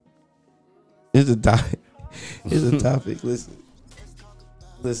It's a topic. It's a topic. Listen.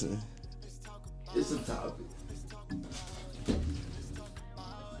 It's a topic.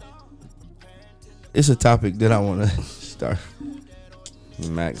 It's a topic that I want to start.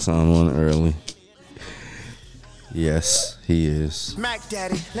 Mac's on one early. Yes, he is. Mac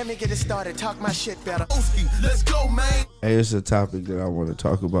Daddy, let me get it started. Talk my shit better. Let's go, man. Hey, it's a topic that I want to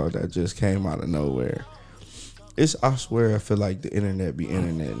talk about that just came out of nowhere. I swear, I feel like the internet be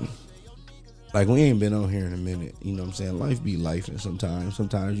interneting. Like, we ain't been on here in a minute. You know what I'm saying? Life be life, and sometimes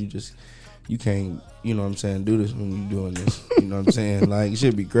you can't, you know what I'm saying, do this when you doing this. You know what I'm saying? Like, it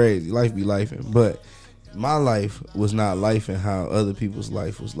should be crazy. Life be lifing. But my life was not lifing how other people's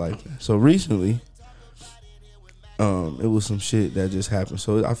life was lifing. So recently, it was some shit that just happened.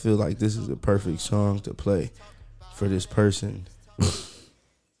 So I feel like this is the perfect song to play for this person.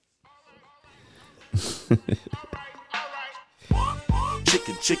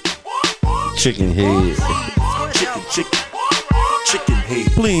 Chicken head. Chicken head.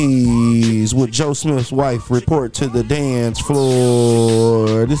 Please, would Joe Smith's wife report to the dance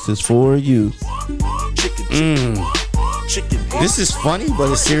floor? This is for you. Chicken head. This is funny,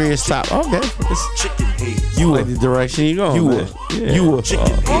 but a serious topic. Okay. Chicken head. You Like the direction you going. You man. were. Yeah. You were. Chicken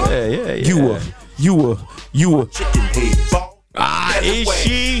head. Yeah. You were. Chicken head. Is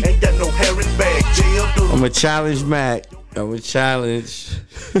she? Ain't got no hair in bag. Jail I'm a challenge Mac. I'm a challenge.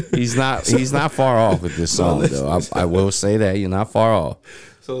 He's not far off with this song though. I will say that you're not far off.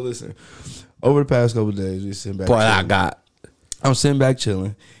 So listen, over the past couple of days, we sitting back. But I'm sitting back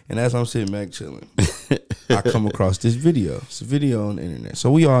chilling, and as I'm sitting back chilling, I come across this video. It's a video on the internet.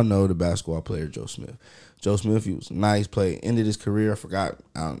 So we all know the basketball player Joe Smith. Joe Smith, he was a nice player. Ended his career. I forgot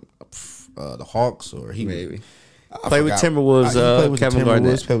the Hawks or he maybe I played with forgot. Timberwolves. He played with Kevin the Timberwolves,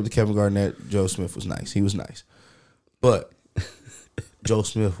 Garnett. played with the Kevin Garnett. Joe Smith was nice. He was nice, but Joe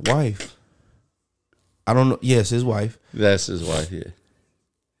Smith's wife, I don't know. Yes, his wife. That's his wife. Yeah.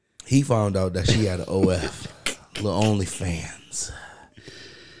 He found out that she had an OF, little OnlyFans.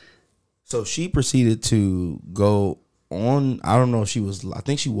 So she proceeded to go on. I don't know if she was. I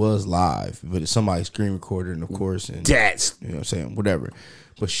think she was live, but it's somebody screen recorded, and of course, and That's you know what I'm saying, whatever.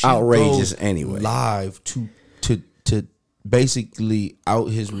 But she outrageous goes anyway. live to basically out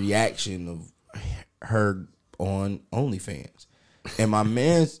his reaction of her on OnlyFans. And my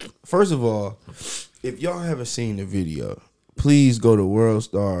man, first of all, if y'all haven't seen the video, please go to World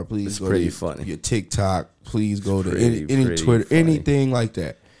Star. Please It's go pretty to funny. your TikTok. Please go to Pretty any Twitter, funny. anything like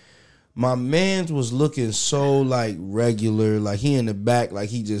that. My man's was looking so like regular, like he in the back, like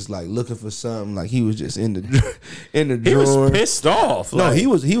he just like looking for something, like he was just in the He drawer. was pissed off. No, Like, he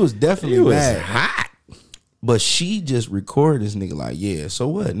was definitely he was mad. hot. But she just recorded this nigga like, yeah, so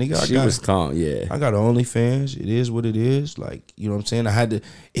what, nigga? She was calm. Yeah. I got OnlyFans. It is what it is. Like, you know what I'm saying? I had to.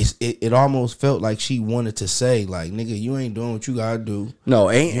 It almost felt like she wanted to say, like, nigga, you ain't doing what you gotta do. No,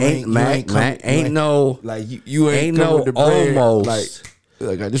 You ain't Mac. come- Ain't no. like you ain't come no with the bread. almost.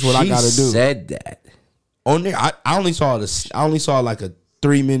 Like this is what I She gotta do. said that. On there, I only saw this. I only saw like a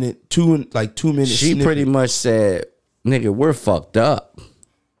 2 minute. She snippet. pretty much said, "Nigga, we're fucked up."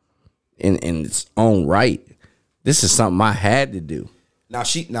 In its own right, this is something I had to do. Now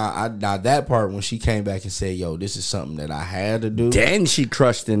that part when she came back and said, "Yo, this is something that I had to do." Then she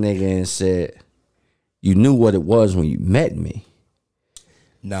crushed the nigga and said, "You knew what it was when you met me."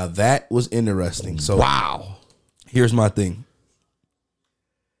 Now that was interesting. So Wow, here's my thing.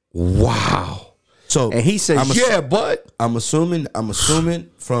 wow. So And he said, "Yeah, but I'm assuming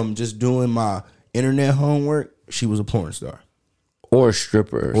from just doing my internet homework, she was a porn star or a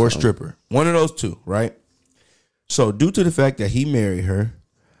stripper or a something. stripper. One of those two, right? So due to the fact that he married her,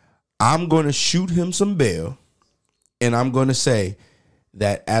 I'm going to shoot him some bail, and I'm going to say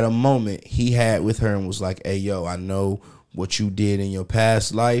that at a moment he had with her and was like, hey, yo, I know what you did in your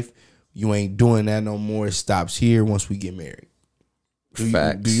past life. You ain't doing that no more. It stops here once we get married.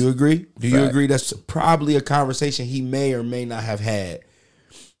 Facts. Do you agree? Do you Facts. agree that's probably a conversation he may or may not have had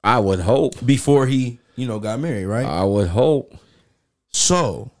I would hope. before he, got married, right? I would hope.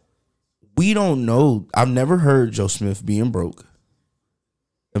 So, we don't know. I've never heard Joe Smith being broke.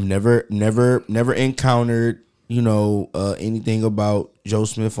 I've never encountered, anything about Joe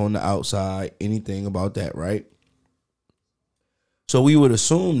Smith on the outside, anything about that, right? So we would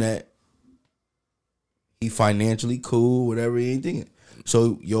assume that he financially cool, whatever he ain't thinking.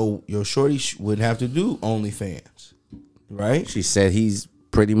 So your shorty wouldn't have to do OnlyFans, right? She said he's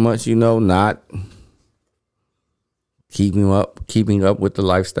pretty much, not keeping up with the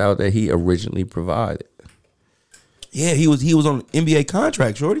lifestyle that he originally provided. Yeah, he was on an NBA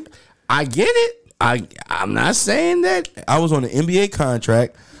contract, shorty. I get it. I'm not saying that. I was on an NBA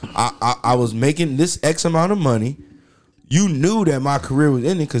contract. I was making this X amount of money. You knew that my career was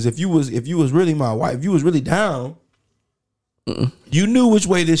ending because if you was really my wife, if you was really down, you knew which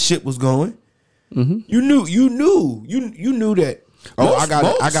way this shit was going. You knew that. Oh, I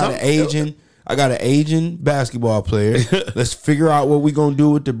got an aging basketball player. Let's figure out what we gonna do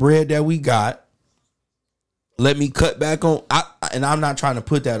with the bread that we got. Let me cut back on. And I'm not trying to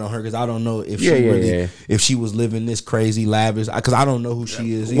put that on her because I don't know if if she was living this crazy lavish. Because I don't know who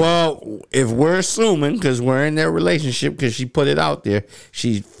she is. Either. Well, if we're assuming because we're in their relationship because she put it out there,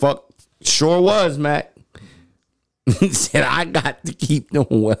 she sure was, Matt. Said I got to keep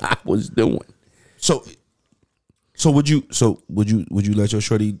doing what I was doing. So would you let your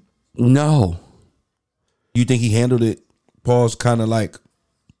shorty? No. You think he handled it? Paul's kind of like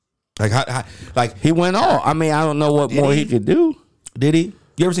how, like he went off. I mean, I don't know what more he could do. Did he?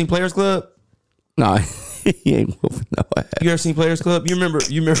 You ever seen Players Club? No, he ain't whooping no ass. You ever seen Players Club? You remember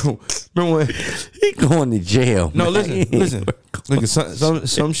when he going to jail? No, man. listen.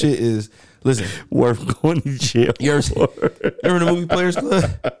 Some shit is worth going to jail. You ever remember the movie Players Club?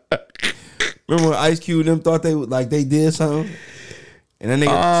 Remember when Ice Cube and them thought they did something, and that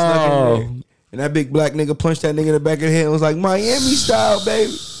nigga snuck in there, and that big black nigga punched that nigga in the back of the head and was like Miami style,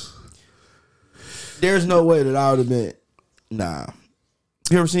 baby. There's no way that I would have been. Nah.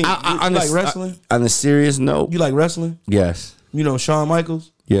 You ever seen? You like wrestling? On a serious note, You like wrestling? yes, You know Shawn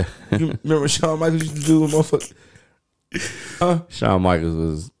Michaels? yeah. You remember what Shawn Michaels used to do with motherfucker? Shawn Michaels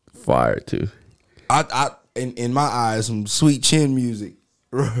was fired too. In my eyes, some sweet chin music.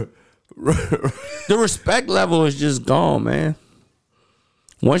 The respect level is just gone, man.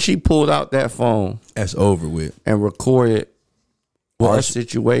 Once she pulled out that phone That's over with. and recorded our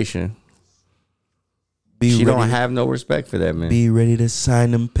situation, she don't have no respect for that, man. Be ready to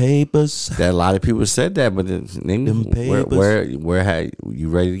sign them papers. That a lot of people said that, but Them nigga, papers. where you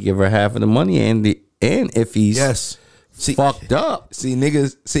ready to give her half of the money and if he's fucked up, See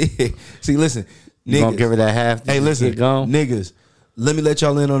niggas. See. Listen, you niggas. gonna give her that half? Hey, listen, get gone? niggas. Let me let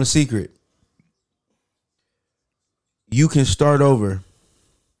y'all in on a secret. You can start over.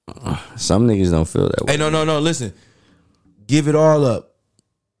 Some niggas don't feel that way. Hey, no. Listen, give it all up.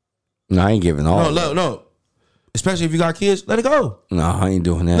 No, I ain't giving all. No. Especially if you got kids, let it go. No, I ain't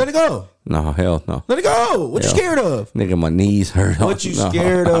doing that. Let it go. No, hell no. Let it go. What you scared of? Nigga, my knees hurt. What you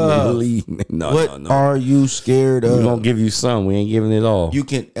scared of? No, What no. are you scared of? We gonna give you some. We ain't giving it all. You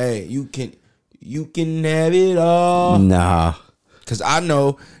can have it all. Nah. Cause I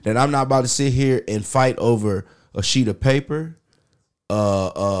know that I'm not about to sit here and fight over a sheet of paper,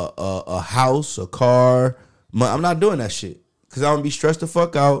 a house, a car. I'm not doing that shit. Cause I'm gonna be stressed the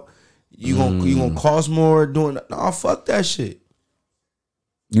fuck out. You gonna cost more doing. No, fuck that shit.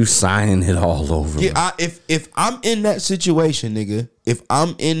 You signing it all over. Yeah, if I'm in that situation, nigga. If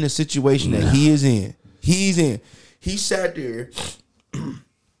I'm in the situation that he is in, he sat there.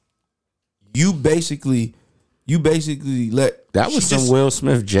 You basically let that was some Will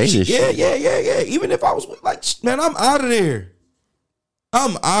Smith Jada shit. Yeah. Even if I was like, man, I'm out of there.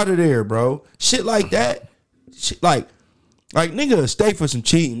 I'm out of there, bro. Shit like that. Shit like nigga stay for some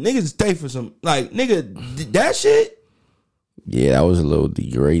cheating. Niggas stay for some nigga that shit. Yeah, that was a little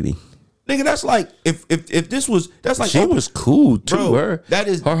degrading. Nigga, that's like if this was that's like she was cool too. Bro, that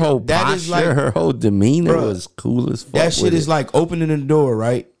is her whole posture, her whole demeanor was cool as fuck. That shit is like opening the door,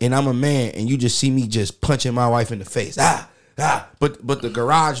 right? And I'm a man, and you just see me just punching my wife in the face. But the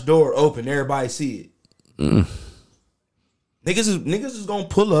garage door open, everybody see it. Niggas is gonna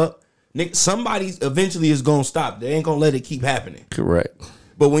pull up. Somebody eventually is gonna stop. They ain't gonna let it keep happening. Correct.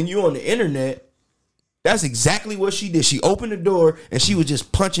 But when you on the internet, that's exactly what she did. She opened the door and she was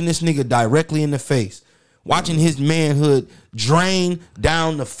just punching this nigga directly in the face. Watching his manhood drain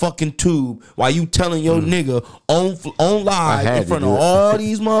down the fucking tube while you telling your nigga on live in front of all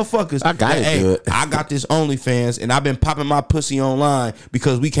these motherfuckers. I gotta do it. I got this OnlyFans and I've been popping my pussy online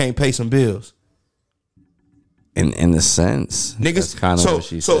because we can't pay some bills. In the sense, niggas, that's kind of what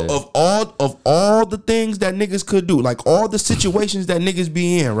she said. So of all the things that niggas could do, like all the situations that niggas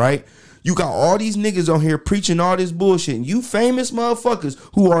be in, right? You got all these niggas on here preaching all this bullshit. And you famous motherfuckers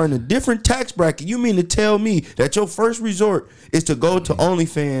who are in a different tax bracket, you mean to tell me that your first resort is to go to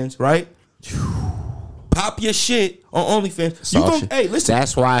OnlyFans, right? Pop your shit on OnlyFans. Hey, listen.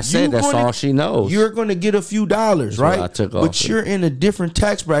 That's why I said that's all she knows. You're going to get a few dollars, right? I took off but you're in a different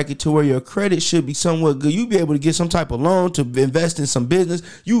tax bracket to where your credit should be somewhat good. You be able to get some type of loan to invest in some business.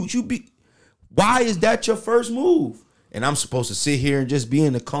 Why is that your first move? And I'm supposed to sit here and just be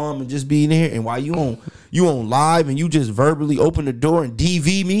in the calm and just be in here. And while you on live and you just verbally open the door and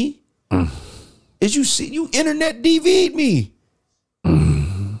DV me, is you internet DV'd me.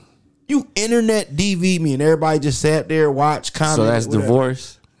 internet DV me and everybody just sat there, watched, commented. So that's whatever.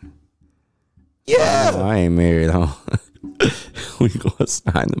 divorce? Yeah. Oh, I ain't married, huh? We gonna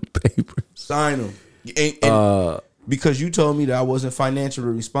sign them papers. Sign them. And because you told me that I wasn't financially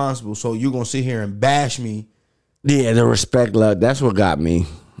responsible, so you're going to sit here and bash me. Yeah, the respect, love. That's what got me.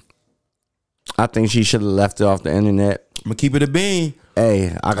 I think she should have left it off the internet. I'm going to keep it a bean.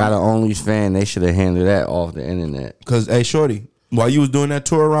 Hey, I got an Only's fan. They should have handled that off the internet. Because, hey, shorty, while you was doing that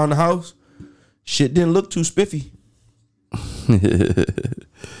tour around the house, shit didn't look too spiffy.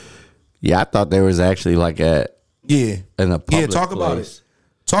 Yeah, I thought there was actually like in a public talk about place. it.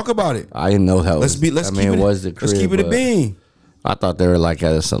 Talk about it. I didn't know that. Let's keep it a bean. I thought they were like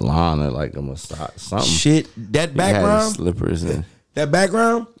at a salon or like a massage, something. Shit, that He had background, slippers and that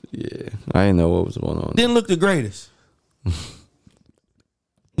background yeah, I didn't know what was going on. didn't look the greatest. I'm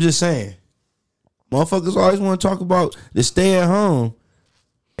just saying. Motherfuckers always want to talk about the stay at home.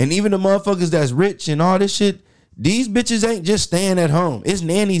 And even the motherfuckers that's rich and all this shit, these bitches ain't just staying at home. It's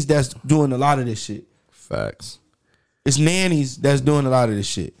nannies that's doing a lot of this shit. Facts. It's nannies that's doing a lot of this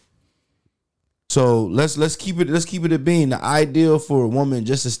shit. So let's keep it a bean. The ideal for a woman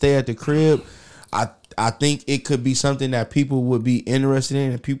just to stay at the crib, I think it could be something that people would be interested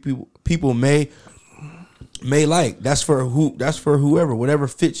in and people may like. That's for whoever, whatever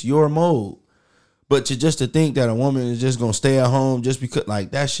fits your mold. But to think that a woman is just gonna stay at home just because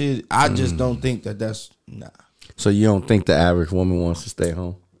like that shit, I just don't think that's nah. So you don't think the average woman wants to stay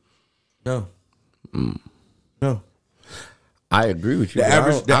home? No. No. I agree with you. The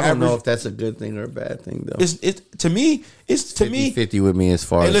average- I don't know average- if that's a good thing or a bad thing though. It's to me 50 with me as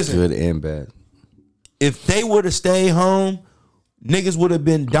far as listen. good and bad. If they would have stayed home, niggas would have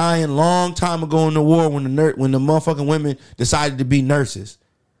been dying long time ago in the war when the motherfucking women decided to be nurses.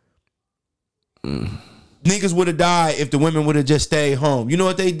 Niggas would have died if the women would have just stayed home. You know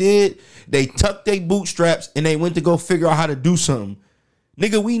what they did? They tucked their bootstraps and they went to go figure out how to do something.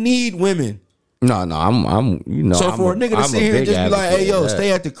 Nigga, we need women. No, I'm you know. So for a nigga to sit here and just be like, hey, yo,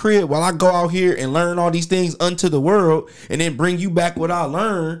 stay at the crib while I go out here and learn all these things unto the world and then bring you back what I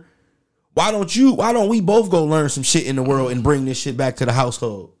learned, why don't we both go learn some shit in the world and bring this shit back to the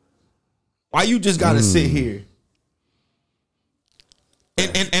household? Why you just gotta sit here?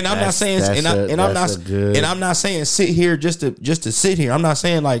 And I'm not saying I'm not saying sit here just to sit here. I'm not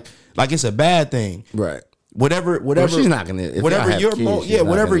saying like it's a bad thing. Right. Whatever she's not gonna. If whatever y'all have your kids, mode, she's not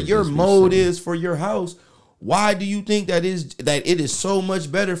whatever gonna your just be mode sitting. is for your house, why do you think that it is so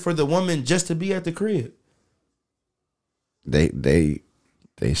much better for the woman just to be at the crib? They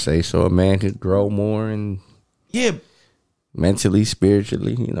say so a man could grow more and Yeah. mentally,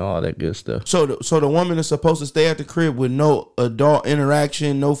 spiritually, all that good stuff. So the woman is supposed to stay at the crib with no adult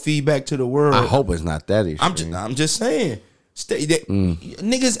interaction, no feedback to the world. I hope it's not that extreme. I'm just saying,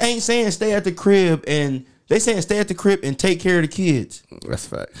 niggas ain't saying stay at the crib, and they saying stay at the crib and take care of the kids. That's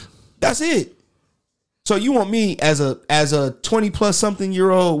facts. That's it. So you want me as a 20 plus something year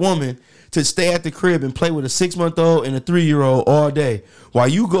old woman to stay at the crib and play with a 6-month-old and a 3-year-old all day while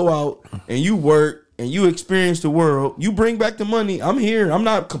you go out and you work and you experience the world. You bring back the money. I'm here. I'm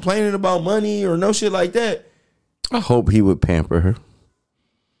not complaining about money or no shit like that. I hope he would pamper her.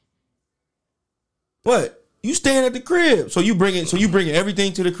 What? You staying at the crib. So you bringing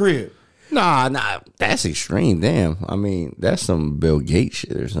everything to the crib. Nah, that's extreme. Damn. I mean, that's some Bill Gates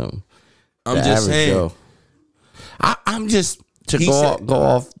shit or something. I'm just saying. I'm just to He go said-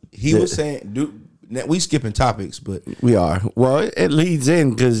 off. He was saying, dude, we skipping topics, but We are. Well, it leads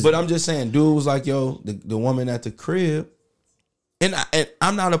in because. I'm just saying, dude was like, yo, the woman at the crib, and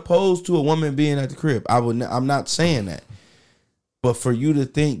I'm not opposed to a woman being at the crib. I'm not saying that, but for you to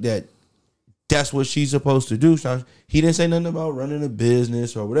think that that's what she's supposed to do, he didn't say nothing about running a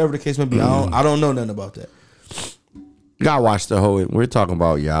business or whatever the case may be. I don't know nothing about that. You gotta watch the whole. We're talking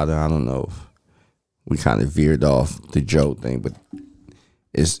about Yada. I don't know if we kind of veered off the Joe thing, but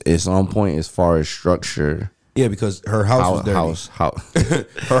it's on point as far as structure. Yeah, because her house was dirty.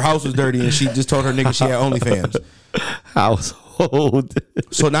 Her house was dirty, and she just told her nigga she had OnlyFans. Household.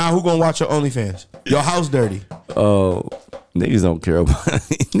 So now who gonna watch your OnlyFans? Your house dirty. Oh, niggas don't care about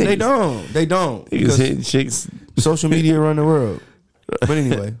it. They don't. Niggas Because hitting chicks. social media run the world. But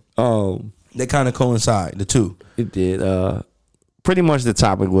anyway, they kind of coincide, the two. It did. Pretty much the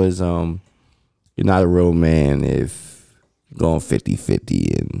topic was you're not a real man if you're going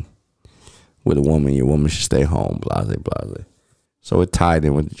 50-50 and with a woman, your woman should stay home, blase, blase. So it tied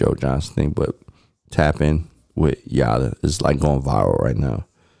in with the Joe Johnson thing, but tap in with Yada is like going viral right now.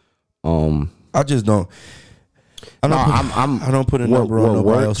 I just don't. I don't put a number on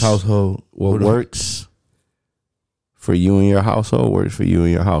nobody else's household. What works for you and your household works for you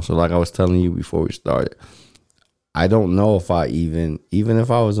and your household. Like I was telling you before we started, I don't know if I even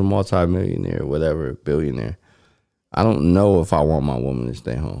if I was a multimillionaire, whatever, billionaire, I don't know if I want my woman to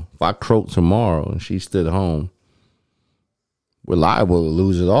stay home. If I croak tomorrow and she stood home, we're liable to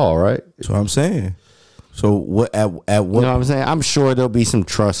lose it all, right? That's what I'm saying. So what at what? You know what I'm saying? I'm sure there'll be some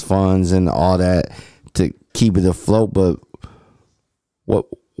trust funds and all that to keep it afloat, but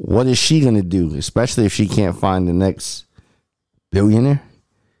what is she gonna do? Especially if she can't find the next billionaire.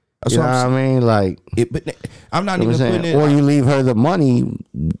 That's You know what what I'm I mean? Like, but I'm not you know even what I'm putting saying? it. Or you leave her the money.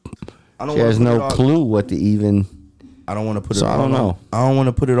 I don't She has wanna put no it all- clue what to even. I don't want to put So it. I all don't know. On, I don't want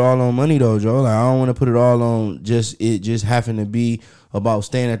to put it all on money though, Joe. Like I don't want to put it all on just having to be about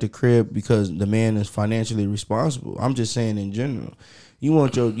staying at the crib because the man is financially responsible. I'm just saying in general.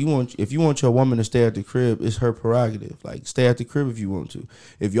 If you want your woman to stay at the crib, it's her prerogative. Like stay at the crib if you want to.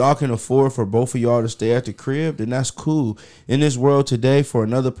 If y'all can afford for both of y'all to stay at the crib, then that's cool. In this world today, for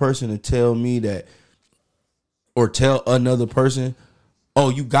another person to tell me that, or tell another person, oh,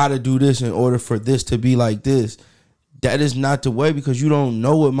 you got to do this in order for this to be like this. That is not the way because you don't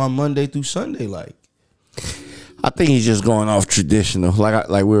know what my Monday through Sunday like. I think he's just going off traditional, like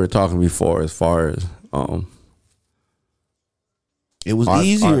we were talking before, as far as It was Art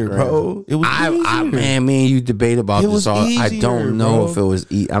easier, Graham. bro. It was easier. Man, me and you debate about It this was all. I easier, don't know bro. if it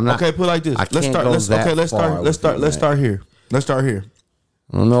was. I'm not Okay, put it like this. I Let's can't start. go Let's that okay. Let's far start. Let's with start. you, Let's man. start here. Let's start here.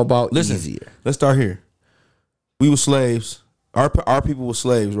 I don't know about Listen, easier. let's start here. We were slaves. Our people were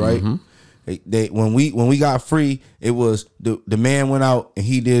slaves, right? Mm-hmm. They when we got free, it was the man went out and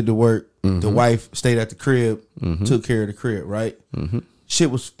he did the work. Mm-hmm. The wife stayed at the crib, took care of the crib, right? Shit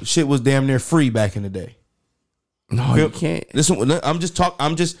was damn near free back in the day. No, you can't. Listen,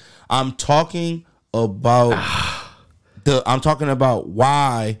 I'm talking about I'm talking about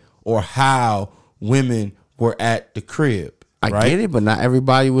why or how women were at the crib. I right? get it, but not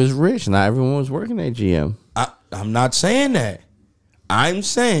everybody was rich. Not everyone was working at GM. I'm not saying that. I'm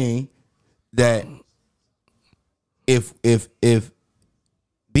saying that if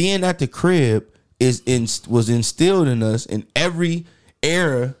being at the crib was instilled in us in every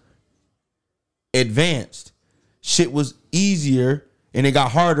era advanced, shit was easier and it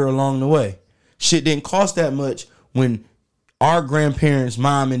got harder along the way. Shit didn't cost that much when our grandparents,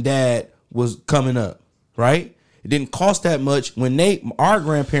 mom and dad, was coming up, right? It didn't cost that much when our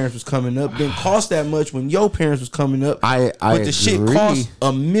grandparents was coming up. It didn't cost that much when your parents was coming up. I but the shit agree. cost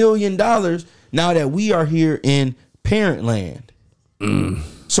 $1 million now that we are here in parent land.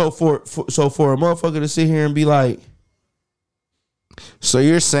 So for a motherfucker to sit here and be like, So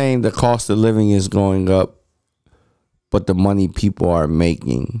you're saying the cost of living is going up, but the money people are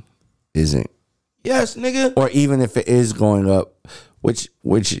making isn't, yes, nigga. or even if it is going up, which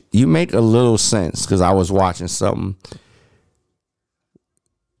you make a little sense because I was watching something.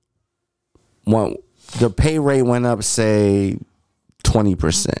 The pay rate went up, say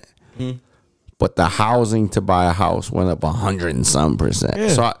 20%, but the housing to buy a house went up 100 and some percent.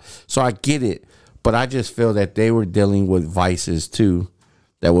 Yeah. So I get it, but I just feel that they were dealing with vices too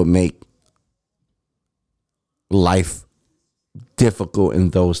that would make life difficult in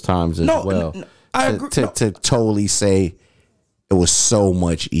those times as well. I agree. To totally say it was so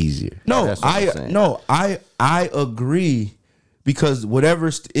much easier. No, That's what I'm saying. I agree because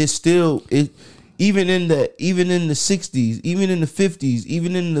whatever is still even in the 60s, even in the 50s,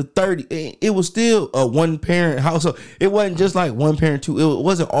 even in the 30s, it was still a one parent household. It wasn't just like one parent, two. It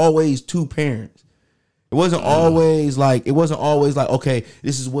wasn't always two parents. It wasn't always like okay,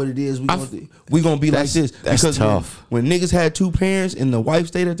 this is what it is. We gonna be like this that's because tough. When niggas had two parents and the wife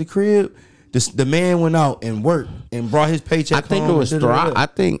stayed at the crib, the man went out and worked and brought his paycheck. I think home it was and da-da-da.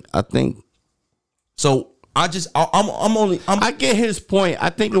 I think So I get his point. I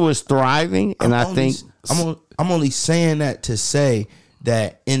think it was thriving, and I'm only saying that to say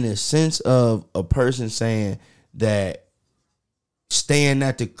that in the sense of a person saying that staying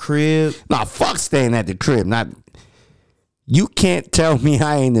at the crib. nah, fuck staying at the crib. Not you can't tell me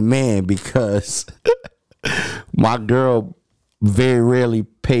I ain't the man because my girl very rarely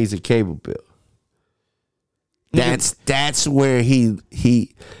pays a cable bill. That's where he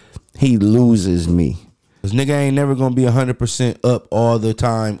loses me. Cause nigga ain't never gonna be 100% up all the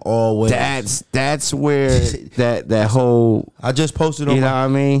time, always. That's where that whole I just posted on you know what I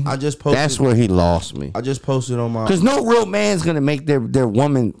mean. I just posted. That's where he lost me. I just posted on my. Because no real man's gonna make their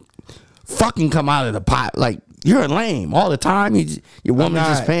woman fucking come out of the pot. Like you're lame all the time. Your woman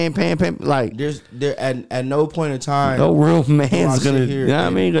just paying. Like There at no point in time. no real do I man's sit gonna. here You know what I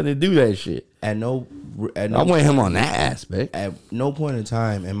and- mean? Gonna do that shit. At no at I'm with him on that aspect. At no point in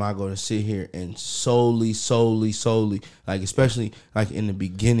time am I going to sit here and solely, like especially like in the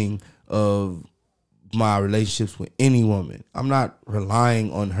beginning of my relationships with any woman, I'm not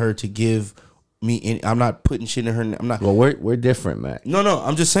relying on her to give me any. I'm not putting shit in her. I'm not. Well, we're different, Mac. No,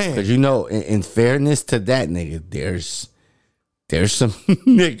 I'm just saying. Because in fairness to that nigga, there's some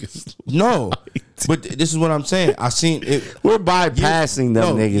niggas. No, but this is what I'm saying. I seen it. We're bypassing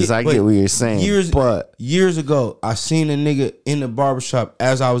them niggas. I get what you're saying. Years ago, I seen a nigga in the barbershop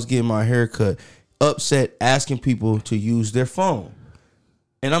as I was getting my hair cut, upset, asking people to use their phone.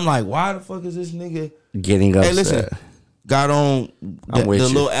 And I'm like, why the fuck is this nigga getting upset? Hey, listen, got on the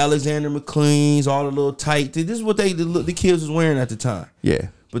little Alexander McQueen's, all the little tight. This is what the kids was wearing at the time. Yeah.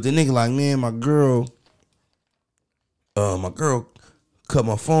 But the nigga like, man, my girl cut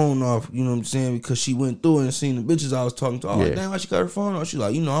my phone off, you know what I'm saying, because she went through it and seen the bitches I was talking to. Oh, damn, why she cut her phone off? She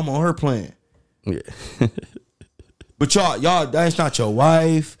like, I'm on her plan. Yeah. But y'all, that's not your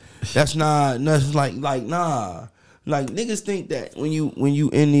wife. That's not nothing like nah. Like niggas think that when you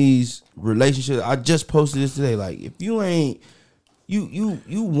in these relationships, I just posted this today. Like if you ain't you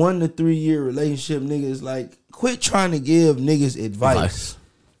 1 to 3 year relationship niggas, like quit trying to give niggas advice.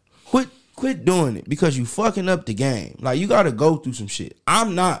 Quit doing it because you fucking up the game. Like you gotta go through some shit.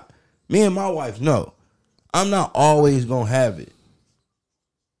 Me and my wife, no. I'm not always gonna have it.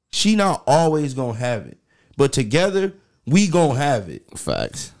 She not always gonna have it. But together, we gonna have it.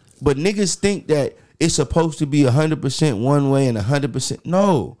 Facts. But niggas think that it's supposed to be 100% one way and 100%.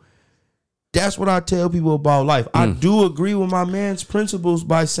 No. That's what I tell people about life. I do agree with my man's principles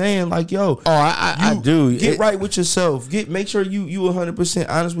by saying like, yo. Oh, I do. Get right with yourself. Make sure you 100%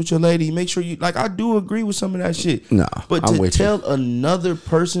 honest with your lady. Make sure you, like, I do agree with some of that shit. No, but to tell another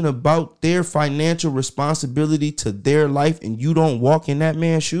person about their financial responsibility to their life and you don't walk in that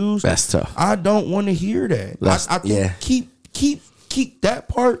man's shoes. That's tough. I don't want to hear that. I think keep that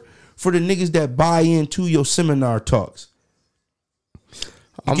part for the niggas that buy into your seminar talks.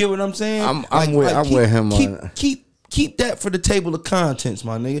 You get what I'm saying? I'm with him on keep that for the table of contents,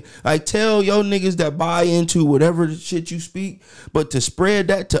 my nigga. Like tell your niggas that buy into whatever shit you speak, but to spread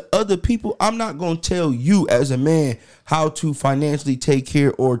that to other people, I'm not gonna tell you as a man how to financially take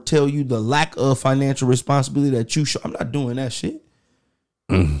care or tell you the lack of financial responsibility that you show. I'm not doing that shit.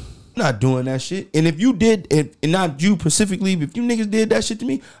 Not doing that shit. And if you did, and not you specifically, if you niggas did that shit to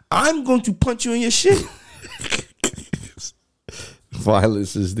me, I'm going to punch you in your shit.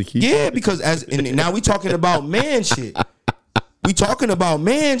 Violence is the key. Yeah, because and now we talking about man shit. We talking about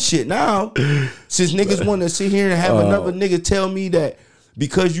man shit now. Since niggas want to sit here and have another nigga tell me that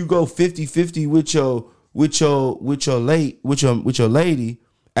because you go 50-50 with your lady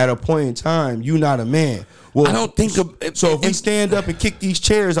at a point in time, you not a man. Well, I don't think so. If we stand up and kick these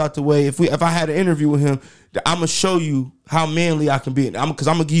chairs out the way, if I had an interview with him, I'm gonna show you how manly I can be. Because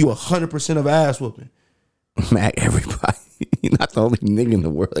I'm gonna give you 100% of ass whooping. Mac, everybody. You're not the only nigga in the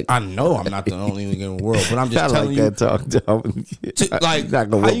world. I know I'm not the only nigga in the world, but I'm just telling you. Like,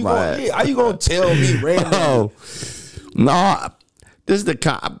 how you gonna tell me randomly? Oh, no, this is the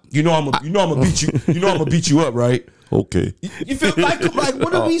cop. You know I'm gonna beat you. You know I'm gonna beat you up, right? Okay. You feel like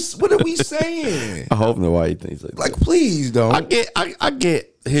what are we saying? I hope nobody thinks like please don't. I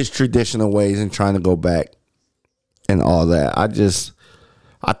get his traditional ways and trying to go back and all that.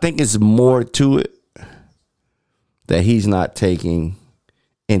 I think it's more to it that he's not taking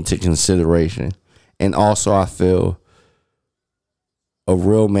into consideration. And also I feel a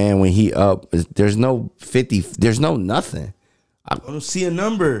real man when he up, there's no 50, there's no nothing. I don't see a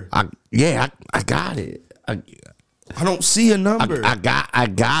number. I got it. I don't see a number. I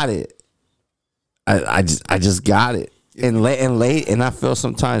got it. I just got it. And I feel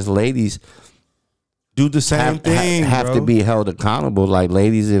sometimes ladies do the same thing. Have to be held accountable. Like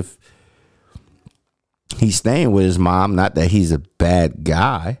ladies, if he's staying with his mom, not that he's a bad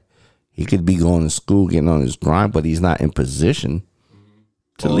guy, he could be going to school, getting on his grind, but he's not in position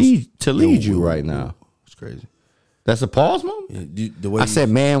to lead you right now. It's crazy. That's a pause, mom. Yeah, the way I said,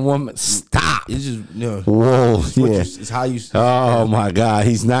 man, woman, stop. It's just whoa, yeah. It's how you. Oh my God,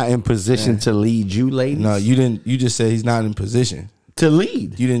 he's not in position to lead you, ladies. No, you didn't. You just said he's not in position to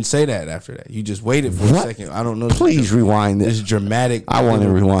lead. You didn't say that after that. You just waited for a second. I don't know. Please rewind this. This dramatic. I want to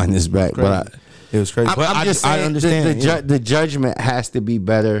rewind this back, but it was crazy. I'm just saying, I understand. The judgment has to be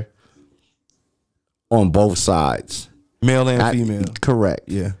better on both sides, male and female. Correct.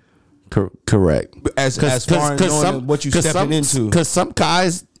 Yeah. Correct. As far as knowing what you stepping into. Because some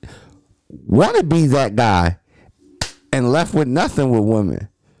guys want to be that guy and left with nothing with women.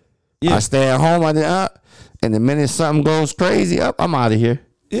 Yeah. I stay at home, and the minute something goes crazy, I'm out of here.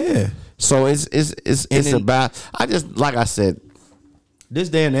 Yeah. So it's then- about. I just like I said, This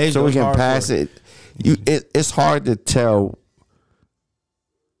day and age, so though, we it's can hard pass for- it. It's hard to tell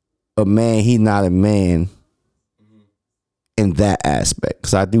a man he not a man in that aspect,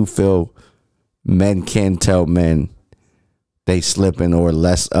 because I do feel men can tell men they slipping or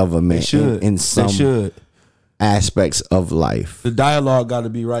less of a man They should. in some They should. aspects of life. The dialogue got to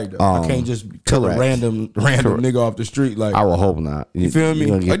be right though. I can't just kill a correct. random nigga off the street like. I will hope not. You feel me?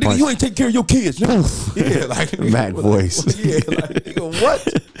 You're gonna Like, get nigga, you punched. ain't take care of your kids. Nigga. Yeah, like Mac voice. Yeah, like nigga, what?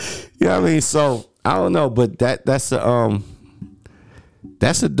 You know what I mean? So I don't know, but that's a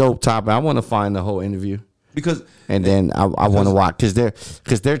dope topic. I want to find the whole interview. Because And then I want to watch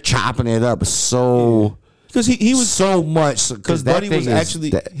because they're chopping it up so he was so much because Buddy was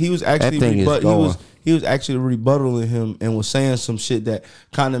actually he was actually rebutting him and was saying some shit that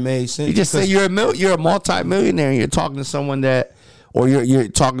kind of made sense. you just say you're a multi-millionaire and you're talking to someone that, or you're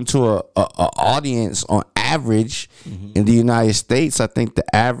talking to a audience on average in the United States. I think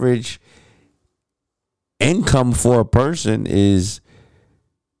the average income for a person is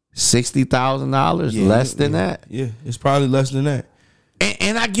 $60,000, less than that. Yeah, it's probably less than that.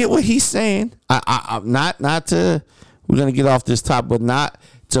 And I get what he's saying. I'm not to. We're gonna get off this top, but not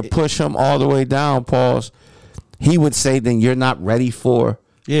to push him all the way down. Pause. He would say, then you're not ready for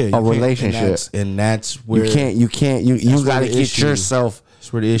a relationship, and that's where you can't. You got to get yourself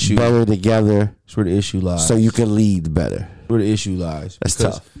That's where the issue. better together, That's where the issue lies. so you can lead better. where the issue lies. That's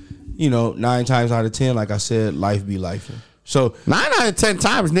Because, tough. 9 times out of 10, like I said, life be lifing. So 9 out of 10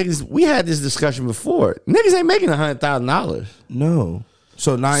 times, niggas. We had this discussion before. Niggas ain't making $100,000. no.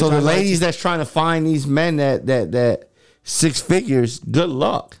 So 9 So times the out of ladies that's trying to find these men that 6 figures, good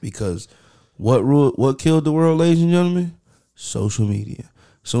luck. because what killed the world, ladies and gentlemen? Social media.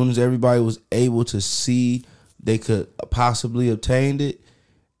 As soon as everybody was able to see they could possibly obtain it,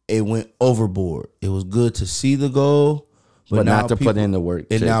 it went overboard. It was good to see the goal, But now not to put people- in the work.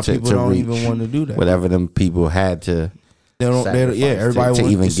 And now people don't even want to do that. Whatever them people had to. They don't. sacrifice Everybody to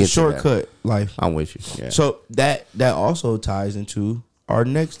wants even it's get a to shortcut life. I'm with you. Yeah. So that also ties into our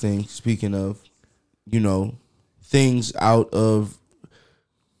next thing. Speaking of, things out of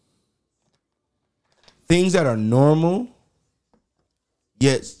things that are normal,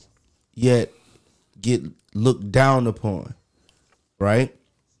 yet get looked down upon, right?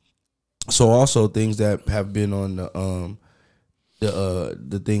 So also things that have been on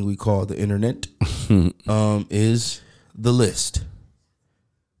the thing we call the internet is the list.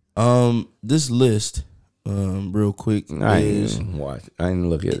 This list, real quick, I is didn't watch. I didn't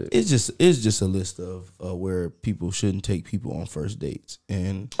look at it. it's just a list of where people shouldn't take people on first dates,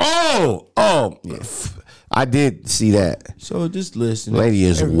 and I did see that. so this list, Lady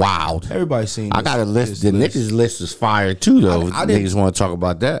is wild. Everybody's seen. I got a list. The this niggas list is fire too, though. I didn't- Niggas want to talk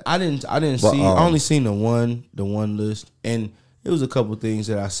about that. I didn't But, see. I only seen the one list, and it was a couple things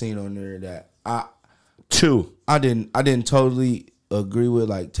that I seen on there that Two. I didn't totally agree with.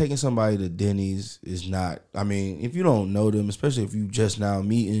 Like taking somebody to Denny's is not. I mean, if you don't know them, especially if you just now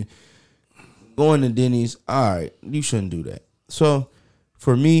meeting, going to Denny's, all right, you shouldn't do that. So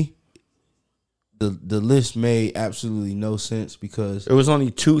for me, the list made absolutely no sense because There was only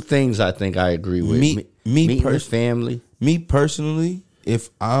 2 things I think I agree with. Me meeting pers- his family. me personally, if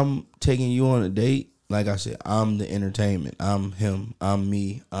I'm taking you on a date, like I said, I'm the entertainment. I'm him. I'm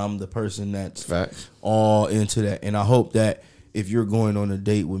me. I'm the person that's Facts. all into that. And I hope that if you're going on a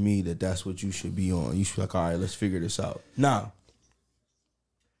date with me, that's what you should be on. You should be like, all right, let's figure this out. Now,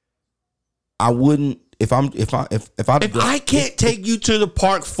 I wouldn't if I can't take you to the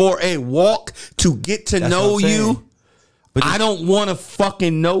park for a walk to get to That's know what I'm saying. you, but I don't want to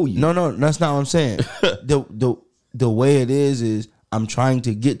fucking know you. No, that's not what I'm saying. The way it is I'm trying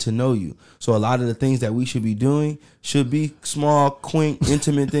to get to know you. So a lot of the things that we should be doing should be small, quaint,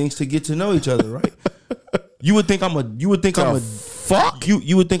 intimate things to get to know each other, right? You would think I'm a fuck?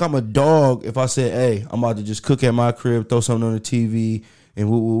 You would think I'm a dog if I said, "Hey, I'm about to just cook at my crib, throw something on the TV, and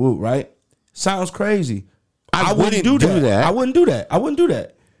woo woo woo," right? Sounds crazy. I wouldn't do that. I wouldn't do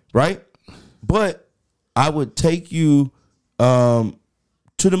that, right? But I would take you to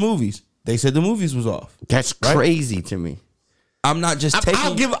the movies. They said the movies was off. That's Right? crazy to me. I'm not just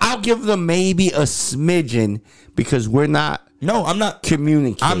taking. I'll give them maybe a smidgen because we're not No, I'm not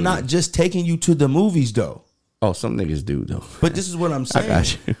communicating. I'm not just taking you to the movies though. Oh, some niggas do though. But this is what I'm saying.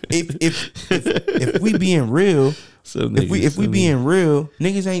 got you. If we being real, Some if we niggas- being real,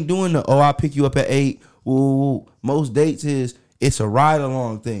 niggas ain't doing the I'll pick you up at 8. Ooh, most dates is it's a ride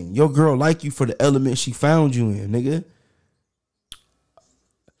along thing. Your girl like you for the element she found you in, nigga.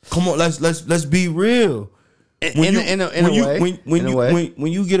 Come on, let's be real. In a way.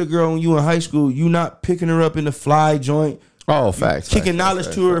 When you get a girl when you in high school, you not picking her up in the fly joint. Oh, facts. Kicking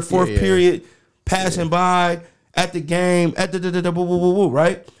knowledge to her, fourth period, passing by at the game, at the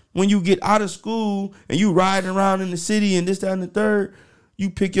right? When you get out of school and you riding around in the city and this, that, and the third, you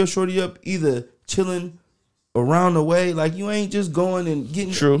pick your shorty up either chilling around the way, like you ain't just going and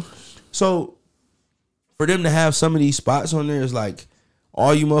getting. True. So for them to have some of these spots on there is like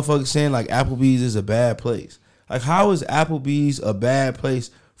all you motherfuckers saying like Applebee's is a bad place. Like how is Applebee's a bad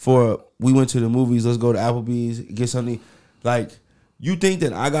place for we went to the movies, let's go to Applebee's, get something. Like you think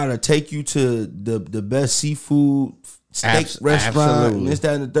that I gotta take you to the best seafood steak restaurant and this,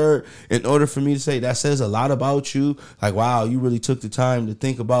 that, and the third in order for me to say that says a lot about you? Like, wow, you really took the time to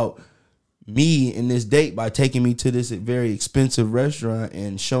think about me in this date by taking me to this very expensive restaurant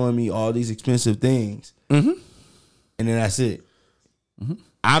and showing me all these expensive things. Mm-hmm. And then that's it. Mm-hmm.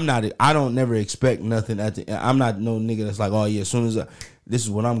 I don't never expect nothing I'm not no nigga that's like, oh yeah, as soon as this is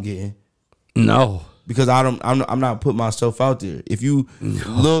what I'm getting. No. Because I'm not putting myself out there. If you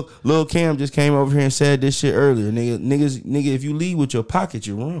Lil Cam just came over here and said this shit earlier, nigga, if you lead with your pocket,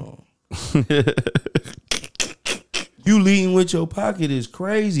 you're wrong. You leading with your pocket is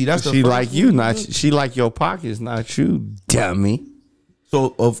crazy. That's the she first like you, not she like your pockets, not you, dummy.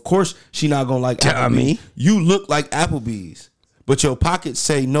 So of course she not gonna like dummy. Applebee's. You look like Applebee's, but your pockets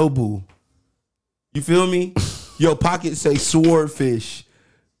say Nobu. You feel me? Your pockets say Swordfish,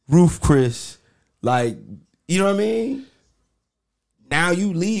 Roof Chris. Like, you know what I mean? Now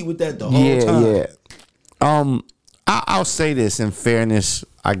you lead with that the whole time. Yeah. I'll say this in fairness,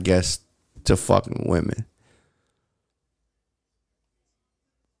 I guess, to fucking women.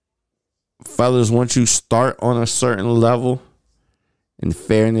 Fellas, once you start on a certain level, in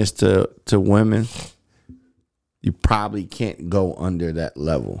fairness to women, you probably can't go under that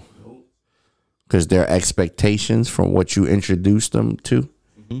level. Because their expectations from what you introduce them to,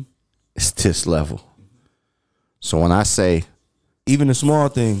 it's this level. So when I say even the small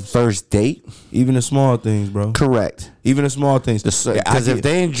things, first date, even the small things, bro. Correct. Even the small things. Because if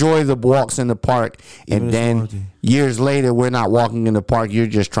they enjoy the walks in the park, and then years later we're not walking in the park, you're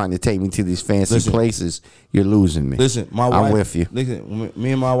just trying to take me to these fancy places, you're losing me. Listen, I'm with you. Listen, when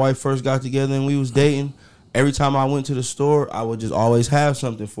me and my wife first got together and we was dating, every time I went to the store, I would just always have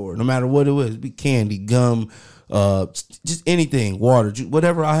something for her, no matter what it was. It'd be candy, gum, just anything, water,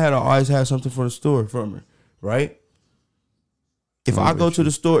 whatever I had, I always had something for the store from her, right? If I go to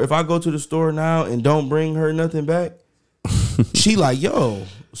the store now and don't bring her nothing back, she like, yo,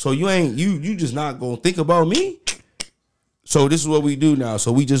 so you just not gonna think about me? So this is what we do now.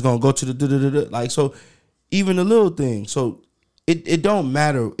 So we just gonna go to the like, so even the little thing. So it don't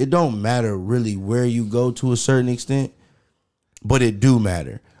matter. It don't matter really where you go to a certain extent, but it do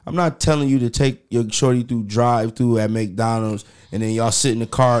matter. I'm not telling you to take your shorty through drive-through at McDonald's and then y'all sit in the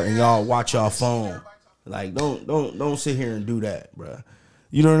car and y'all watch y'all phone. Like don't sit here and do that, bro.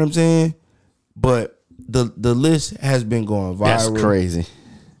 You know what I'm saying? But the list has been going viral. That's crazy.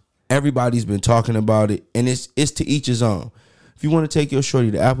 Everybody's been talking about it, and it's to each his own. If you want to take your shorty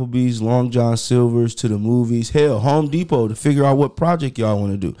to Applebee's, Long John Silver's, to the movies, hell, Home Depot to figure out what project y'all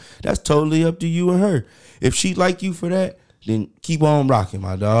want to do, that's totally up to you and her. If she like you for that, then keep on rocking,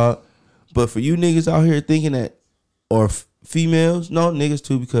 my dog. But for you niggas out here thinking that, or females, no, niggas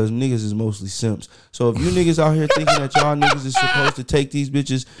too, because niggas is mostly simps. So if you niggas out here thinking that y'all niggas is supposed to take these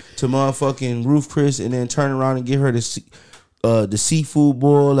bitches to motherfucking Roof Chris and then turn around and get her the seafood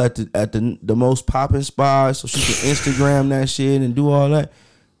boil at the most popping spot so she can Instagram that shit and do all that,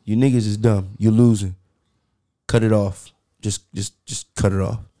 you niggas is dumb. You're losing. Cut it off. Just cut it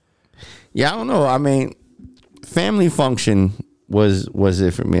off. Yeah, I don't know. I mean, family function was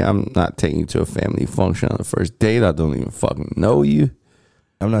it for me. I'm not taking you to a family function on the first date. I don't even fucking know you.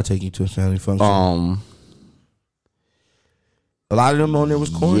 I'm not taking you to a family function. A lot of them on there was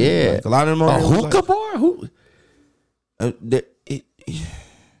corny. Yeah. Like, a lot of them on there was hookah bar? Who?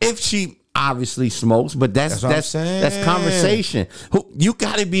 If she obviously smokes, but that's conversation. You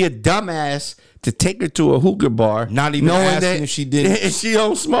got to be a dumbass to take her to a hookah bar, not even asking if she did. If she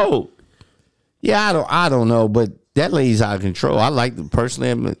don't smoke. Yeah, I don't know, but that lady's out of control. I like the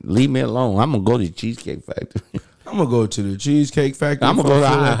personally. Leave me alone. I'm gonna go to the Cheesecake Factory. I'm gonna go to the Cheesecake Factory. I'm gonna go to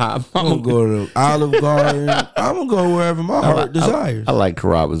IHOP. I'm gonna go to Olive Garden. I'm gonna go wherever my heart desires. I like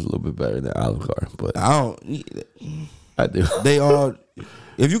Carrabba's a little bit better than Olive Garden, but I do. They all.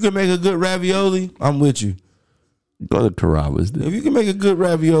 If you can make a good ravioli, I'm with you. Go to Carrabba's. If you can make a good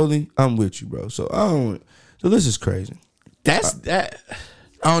ravioli, I'm with you, bro. So So this is crazy. That.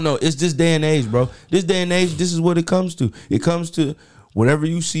 I don't know. It's this day and age, bro. This day and age, this is what it comes to. It comes to whatever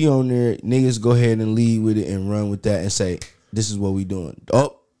you see on there, niggas go ahead and lead with it and run with that and say, this is what we doing.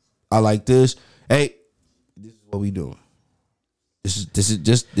 Oh, I like this. Hey, this is what we doing. This is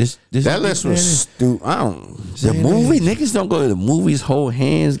That list was stupid. I don't. The movie, niggas don't go to the movies, hold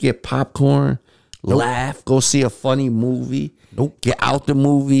hands, get popcorn, laugh, go see a funny movie. Nope. Get out the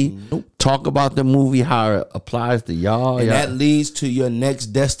movie. Nope. Talk about the movie, how it applies to y'all. And that leads to your next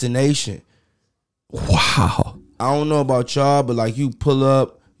destination. Wow. I don't know about y'all, but like you pull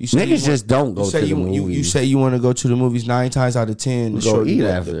up. You say Niggas just don't go to the movies. You say you want to go to the movies 9 times out of 10. Go eat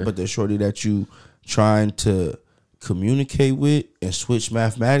after. But the shorty that you trying to communicate with and switch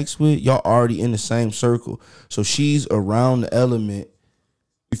mathematics with, y'all already in the same circle. So she's around the element.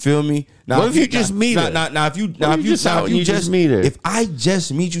 You feel me? Now, what if you just meet her? Now, if you just meet her? If I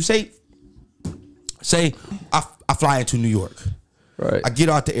just meet you, say I fly into New York. Right. I get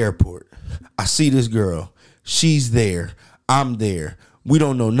out the airport. I see this girl. She's there. I'm there. We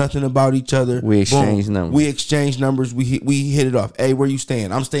don't know nothing about each other. We exchange numbers. We exchange numbers. We hit it off. Hey, where you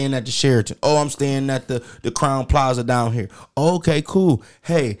staying? I'm staying at the Sheraton. Oh, I'm staying at the Crown Plaza down here. Okay, cool.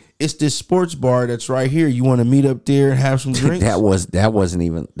 Hey, it's this sports bar that's right here. You want to meet up there and have some drinks? that was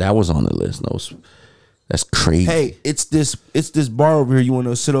on the list. No, that's crazy. Hey, it's this bar over here. You want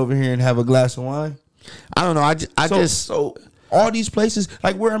to sit over here and have a glass of wine? I don't know. So all these places,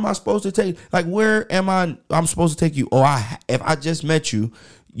 like, where am I supposed to take? Like, where am I'm supposed to take you? Oh, if I just met you,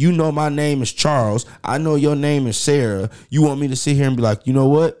 you know my name is Charles. I know your name is Sarah. You want me to sit here and be like, you know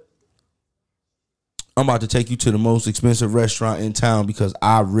what? I'm about to take you to the most expensive restaurant in town because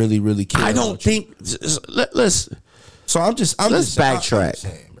I really, really care. I don't think. Let's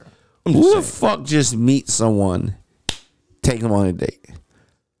backtrack. Who the fuck just meet someone, take them on a date?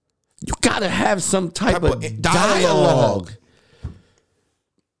 You gotta have some type of dialogue.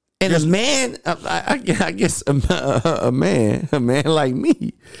 And a man, I guess a man like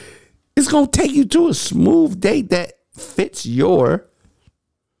me, is gonna take you to a smooth date that fits your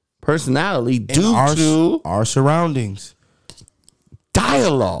personality due to our surroundings.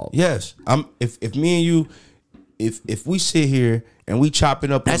 Dialogue. Yes, if me and you, if we sit here and we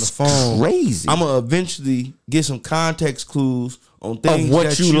chopping up That's on the phone, crazy. I'm gonna eventually get some context clues on things of what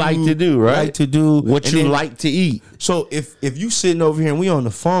that you like to do, right? Like to do what and you then, like to eat. So if you sitting over here and we on the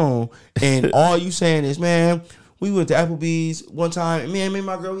phone and all you saying is, man, we went to Applebee's one time and me and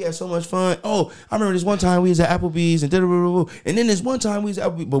my girl, we had so much fun. Oh, I remember this one time we was at Applebee's and and then this one time we was at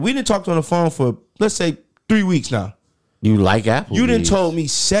Applebee's, but we didn't talk on the phone for, let's say, 3 weeks now. You like Applebee's? You done told me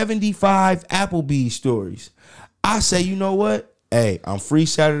 75 Applebee's stories. I say, you know what? Hey, I'm free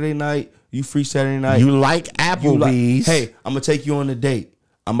Saturday night. You free Saturday night. You like Applebee's. Hey, I'm going to take you on a date.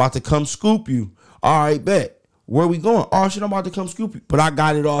 I'm about to come scoop you. All right, bet. Where we going? Oh, shit, I'm about to come scoop you. But I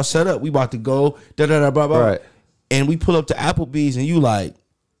got it all set up. We about to go. Da-da-da, blah, blah. Right. And we pull up to Applebee's and you like,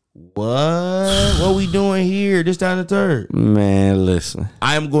 what? What we doing here? This, that, and the third. Man, listen.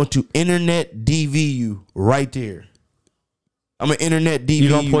 I am going to internet DV you right there. I'm going to internet DV you. You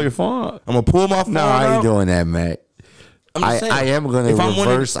gonna pull your phone up? I'm going to pull my phone out. No, I ain't doing that, Mac. I am going to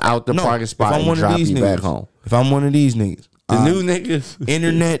reverse out the parking spot and drop you back home. If I'm one of these niggas. The new niggas.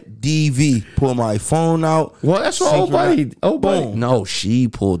 Internet DV. Pull my phone out. Well, that's what old buddy. No, she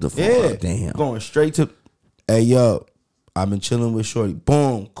pulled the phone out. Damn. Going straight to, hey, yo, I've been chilling with shorty.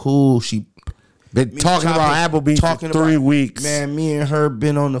 Boom. Cool. She been talking about Applebee's for 3 weeks. Man, me and her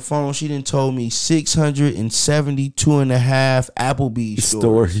been on the phone. She done told me 672 and a half Applebee's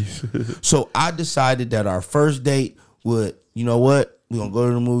stories. So I decided that our first date would, you know what? We gonna go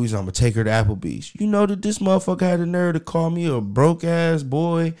to the movies. I'm gonna take her to Applebee's. You know that this motherfucker had the nerve to call me a broke ass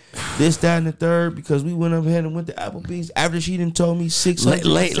boy, this, that, and the third, because we went up ahead and went to Applebee's after she done told me 600.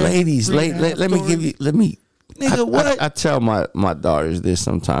 Ladies, let me give you. Nigga, what? I tell my daughters this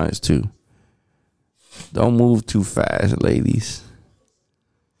sometimes too. Don't move too fast, ladies.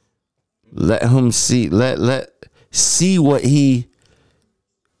 Let him see. Let see what he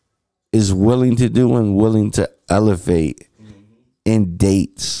is willing to do and willing to elevate in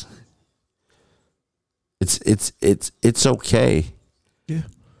dates. It's okay. Yeah.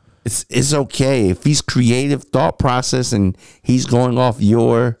 It's okay if he's creative thought process and he's going off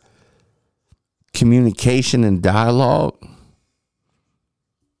your communication and dialogue.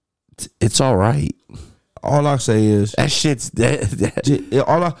 It's all right. All I say is that shit's that.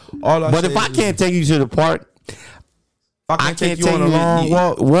 All I. But if I can't take you to the park, I can't take you on a long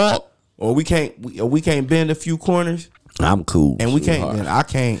walk. What? Or we can't bend a few corners. I'm cool, and we can't. And I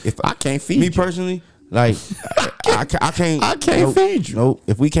can't. If I can't feed me you. personally, like I can't. I can't feed you. Nope.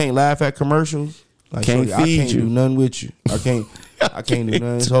 If we can't laugh at commercials, like, can't sorry, feed I can't you. do nothing with you. I can't do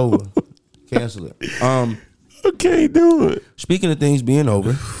nothing. It's over. Cancel it. I can't do it. Speaking of things being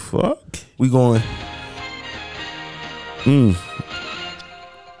over, Fuck. we going. Good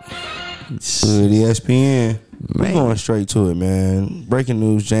ESPN. We're Man. going straight to it, man. Breaking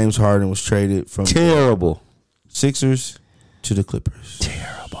news: James Harden was traded from Terrible. Sixers to the Clippers.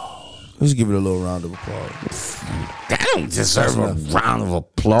 Terrible. Let's give it a little round of applause. That don't deserve a enough. round of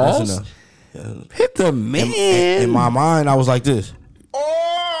applause. That's enough. Hit the man. In my mind, I was like this.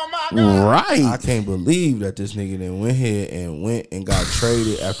 Right. I can't believe that this nigga then went here and went and got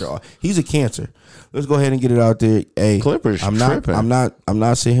traded after all. He's a cancer. Let's go ahead and get it out there. Hey, Clippers I'm not. tripping. I'm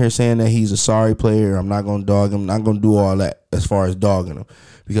not sitting here saying that he's a sorry player. I'm not gonna dog him. I'm not gonna do all that as far as dogging him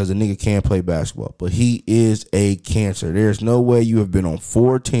because the nigga can't play basketball. But he is a cancer. There's no way you have been on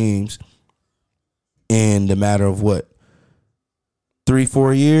 4 teams in the matter of what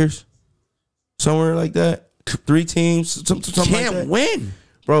 3-4 years, somewhere like that. 3 teams, something like Can't that. win.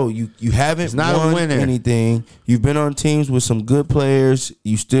 Bro, you haven't not a won winner. anything. You've been on teams with some good players.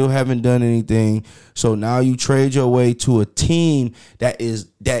 You still haven't done anything. So now you trade your way to a team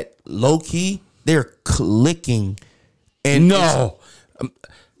that low key they're clicking. And No.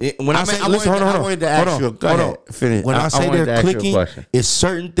 when I say I listen, wanted- hold I on, wanted to hold ask on, you- go hold ahead. on. Finish. When I I say wanted to they're ask you a clicking, question. it's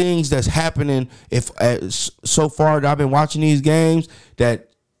certain things that's happening. So far that I've been watching these games that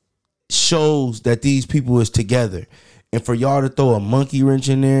shows that these people is together. And for y'all to throw a monkey wrench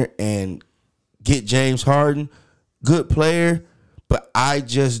in there and get James Harden, good player, but I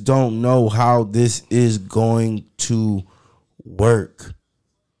just don't know how this is going to work.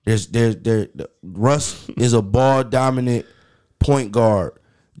 Russ is a ball dominant point guard.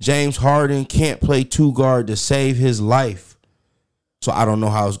 James Harden can't play 2 guard to save his life. So I don't know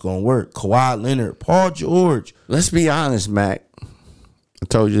how it's going to work. Kawhi Leonard, Paul George. Let's be honest, Mac. I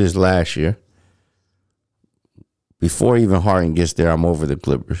told you this last year. Before even Harden gets there, I'm over the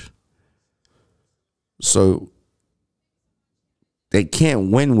Clippers. So they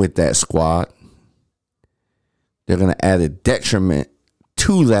can't win with that squad. They're going to add a detriment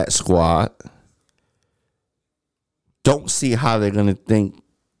to that squad. Don't see how they're going to think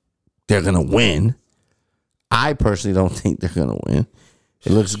they're going to win. I personally don't think they're going to win.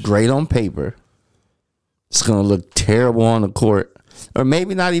 It looks great on paper. It's going to look terrible on the court. Or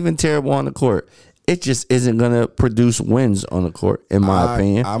maybe not even terrible on the court. It just isn't going to produce wins on the court, in my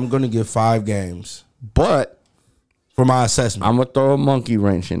opinion. I'm going to give 5 games But for my assessment. I'm going to throw a monkey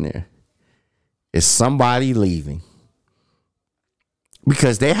wrench in there. Is somebody leaving?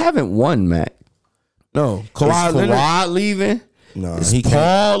 Because they haven't won, Mac. No, Is Kawhi Leonard. Kawhi leaving? No, Is he can't.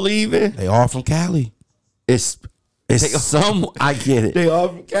 Paul leaving? They all from Cali. It's some. I get it. They all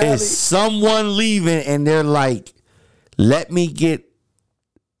from Cali. It's someone leaving, and they're like, "Let me get."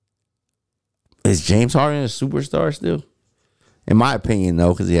 Is James Harden a superstar still? In my opinion,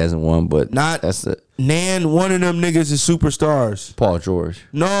 no, because he hasn't won. But Not that's it. Nan, one of them niggas is superstars. Paul George.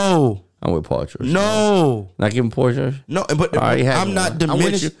 No, I'm with Paul George. no, Not giving Paul George. no. But All right, he hasn't I'm not won. diminishing.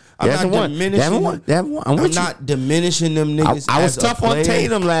 I'm with you. He hasn't won. They haven't won. They haven't won. I'm with you. not diminishing them niggas. I was as a tough on player.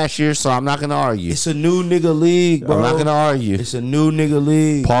 Tatum last year, so I'm not going to argue. It's a new nigga league, bro. I'm not going to argue. It's a new nigga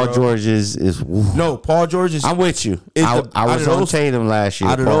league. Paul bro. George is. No, Paul George is. I'm with you. Is I the- out was of on those- Tatum last year.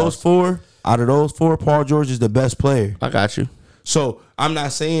 Out of Paul. those four, Paul George is the best player. I got you. So I'm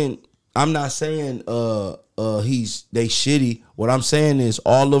not saying they shitty. What I'm saying is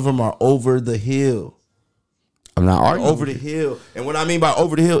all of them are over the hill. I'm not arguing. Over the hill. And what I mean by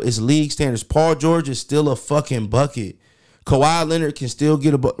over the hill is league standards. Paul George is still a fucking bucket. Kawhi Leonard can still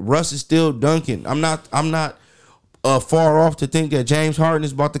get a bucket. Russ is still dunking. I'm not far off to think that James Harden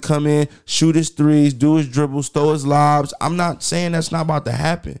is about to come in, shoot his threes, do his dribbles, throw his lobs. I'm not saying that's not about to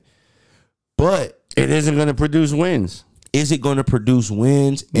happen. But It isn't going to produce wins. is it going to produce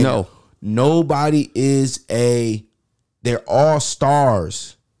wins? And No. Nobody is they're all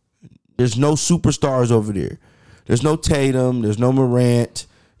stars. There's no superstars over there. There's no Tatum. There's no Morant.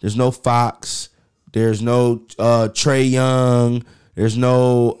 There's no Fox. There's no Trae Young. There's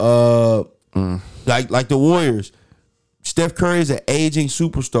no like the Warriors. Steph Curry is an aging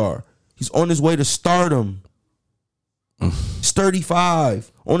superstar. He's on his way to stardom. He's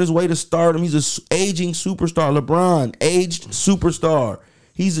 35. On his way to stardom. He's an aging superstar. LeBron, aged superstar.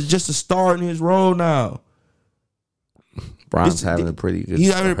 He's just a star in his role now. Bron's having a pretty good.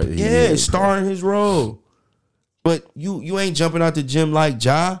 He's having He is. star in his role. But you ain't jumping out the gym like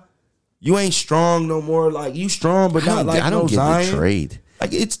Ja. You ain't strong no more. Like you strong, but not like I don't no get Zion. the trade.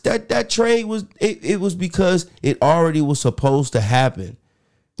 Like it's that trade was it was because it already was supposed to happen.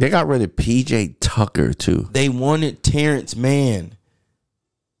 They got rid of PJ Tucker too. They wanted Terrence Mann.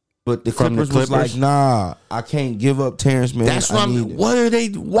 But the From the Clippers was Clippers? like, nah, I can't give up Terrence Mann. That's what I need I'm. him. What are they?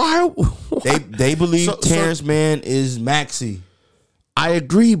 Why? They believe So- Terrence Mann is Maxey. I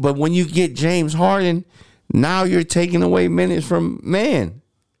agree, but when you get James Harden, now you're taking away minutes from Man.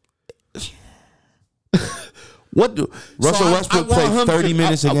 What do Russell Westbrook plays 30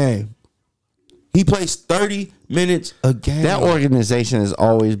 minutes a game. He plays 30 minutes a game. That organization has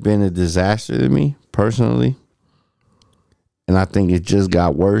always been a disaster to me personally, and I think it just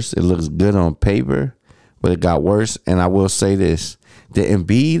got worse. It looks good on paper, but it got worse. And I will say this: did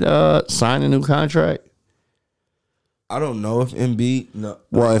Embiid sign a new contract? I don't know if Embiid. No.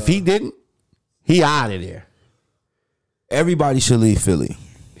 Well, if he didn't, he out of there. Everybody should leave Philly.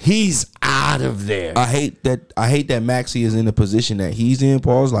 He's out of there. I hate that Maxey is in the position that he's in.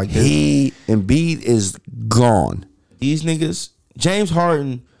 Pause like this. Embiid is gone. These niggas, James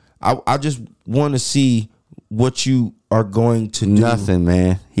Harden. I just want to see what you are going to do. Nothing,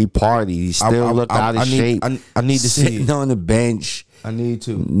 man. He partied. He still looked out of shape. I need to see Sitting it. on the bench. I need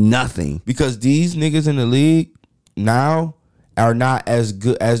to. Nothing. Because these niggas in the league now are not as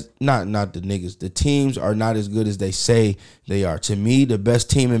good as not the niggas. The teams are not as good as they say they are. To me, the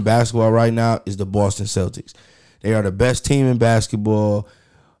best team in basketball right now is the Boston Celtics. They are the best team in basketball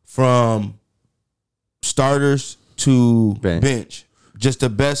from starters to bench. Just the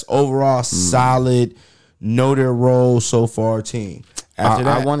best overall solid, know their role so far team. After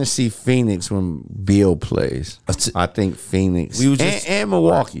that, I want to see Phoenix when Beal plays. I think Phoenix and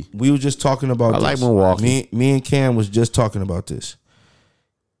Milwaukee. We were just talking about this. Like Milwaukee. Me and Cam was just talking about this.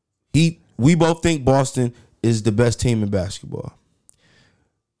 We both think Boston is the best team in basketball.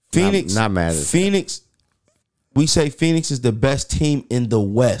 Phoenix, not mad at Phoenix. We say Phoenix is the best team in the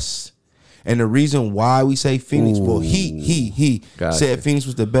West, and the reason why we say Phoenix, he Gotcha. said Phoenix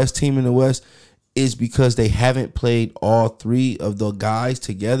was the best team in the West, is because they haven't played all three of the guys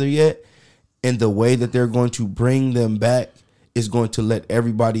together yet, and the way that they're going to bring them back is going to let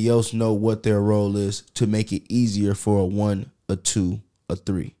everybody else know what their role is to make it easier for a 1, a 2, a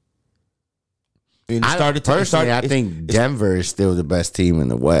 3. And I think Denver is still the best team in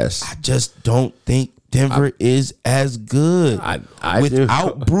the West. I just don't think Denver is as good.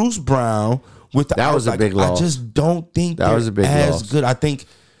 Without do. Bruce Brown, That was a big loss. I just don't think That was a big as loss. good. I think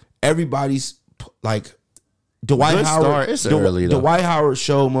everybody's like Dwight Good Howard. start. It's early, though. Dwight Howard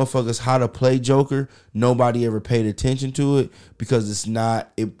showed motherfuckers how to play Joker. Nobody ever paid attention to it because it's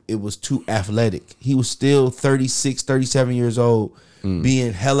not. It was too athletic. He was still 36, 37 years old,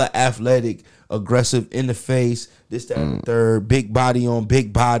 being hella athletic, aggressive in the face. This, that, and the third. Big body on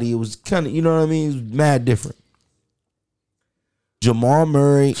big body. It was kind of, you know what I mean? It was mad different. Jamal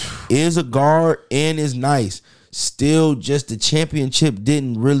Murray is a guard and is nice. Still, just the championship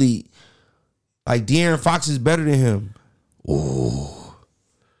didn't really. Like, De'Aaron Fox is better than him.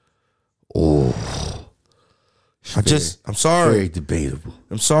 I'm sorry. Very debatable.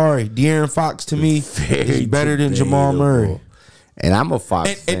 I'm sorry. De'Aaron Fox to me is better than Jamal Murray. And I'm a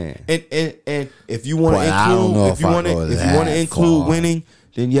Fox fan. And if you want Boy, I don't know to if I include, go if you that want to include far. winning,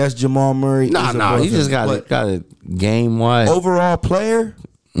 then yes, Jamal Murray. is No, above you just him. But got a game wide. overall player.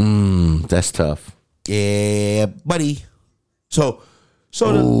 That's tough. Yeah, buddy. So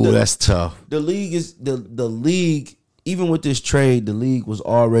That's tough. the league is the league. Even with this trade, the league was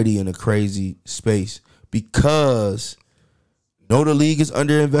already in a crazy space because the league is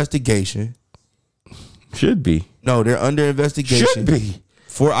under investigation. Should be. No, they're under investigation. Should be.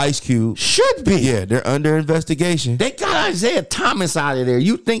 For Ice Cube. Should be. Yeah, they're under investigation. They got Isaiah Thomas out of there.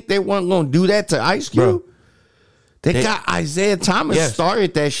 You think they weren't going to do that to Ice Cube? Bro, They got Isaiah Thomas Yes.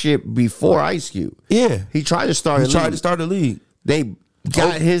 started that shit before Ice Cube. Yeah. He tried to start. He tried to start the league. They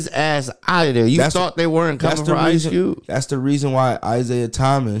got his ass out of there. You thought they weren't coming for Ice Cube? That's the reason why Isaiah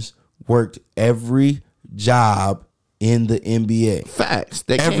Thomas worked every job in the NBA. Facts.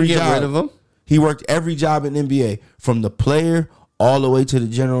 They Every can't get job. rid of him. He worked every job in NBA, from the player all the way to the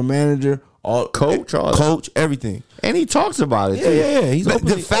general manager, coach, everything. And he talks about it too. Yeah. He's But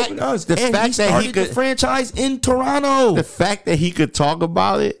openly, the fact, open honest. the And fact he that started he could, the franchise in Toronto. the fact that he could talk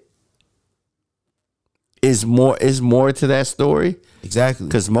about it is more to that story. Exactly.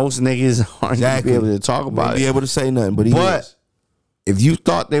 Because most niggas aren't gonna be able to talk about Be it. able to say nothing, but he is. If you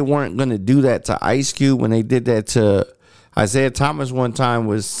thought they weren't gonna do that to Ice Cube when they did that to Isaiah Thomas one time,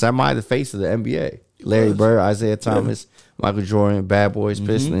 was semi the face of the NBA. Larry Bird, Isaiah Thomas, Michael Jordan, Bad Boys,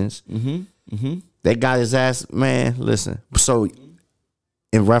 Pistons. They got his ass, man. Listen, so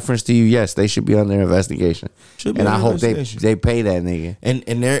in reference to you, yes, they should be under investigation. And I hope they pay that nigga.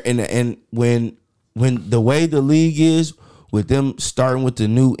 And when the way the league is, with them starting with the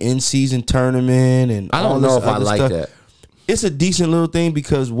new in-season tournament and I all don't this know if I other like stuff, that. it's a decent little thing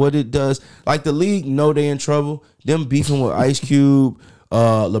because what it does, like the league know they in trouble. Them beefing with Ice Cube,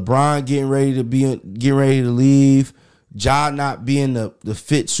 LeBron getting ready to leave. Ja not being the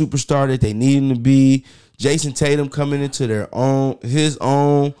fit superstar that they need him to be. Jason Tatum coming into his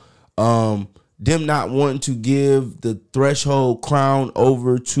own. Them not wanting to give the threshold crown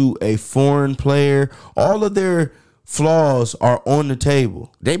over to a foreign player. All of their flaws are on the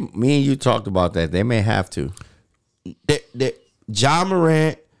table. Me and you talked about that. They may have to. Ja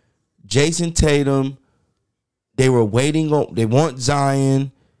Morant, Jason Tatum, they were waiting on. They want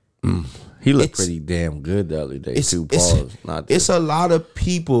Zion. He looked pretty damn good the other day too. It's a lot of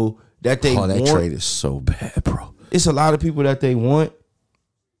people that they want. That trade is so bad, bro. It's a lot of people that they want.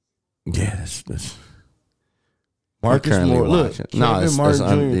 Yeah, that's Marcus Moore. Look, Kevin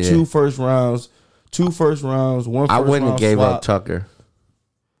Martin Jr. 2 first rounds, 1 first round. I wouldn't have gave up Tucker.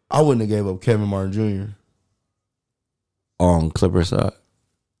 I wouldn't have gave up Kevin Martin Jr. on Clippers side.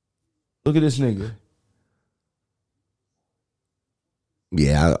 Look at this nigga.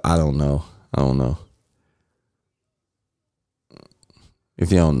 Yeah, I don't know.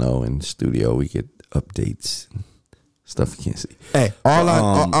 If you don't know, in the studio we get updates. Stuff you can't see. Hey,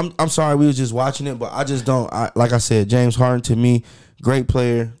 I'm sorry we was just watching it, but I just don't. Like I said, James Harden to me, great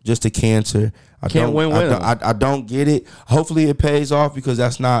player, just a cancer. I don't get it. Hopefully it pays off because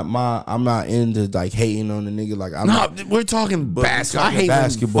that's not I'm not into like hating on the nigga. Like we're talking basketball. I hate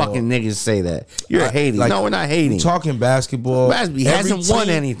basketball. Fucking niggas say that. You're hating. Like, no, we're not hating. Talking basketball. He hasn't won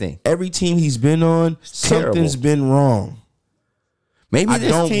anything. Every team he's been on, something's been wrong. Maybe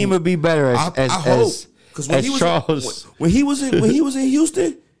this team would be better as because when he was in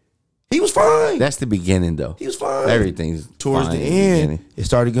Houston, he was fine. That's the beginning, though. He was fine. Everything's towards the end. It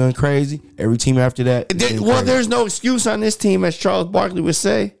started going crazy. Every team after that. There's no excuse on this team, as Charles Barkley would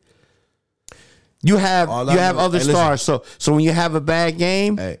say. You have other stars. So when you have a bad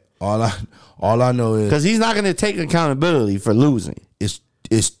game, all I know is because he's not going to take accountability for losing.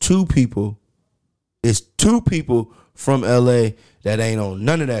 It's two people. It's two people from LA that ain't on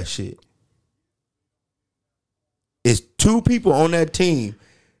none of that shit. It's two people on that team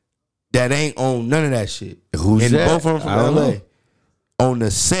that ain't on none of that shit. Who's that? Both of them from LA. On the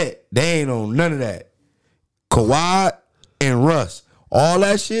set, they ain't on none of that. Kawhi and Russ. All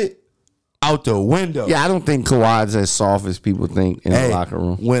that shit out the window. Yeah, I don't think Kawhi's as soft as people think in the locker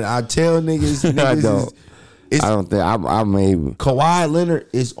room. When I tell niggas I don't think I maybe Kawhi Leonard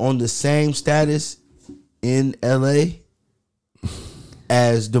is on the same status in LA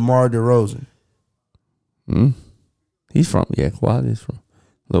as DeMar DeRozan. He's from Kawhi is from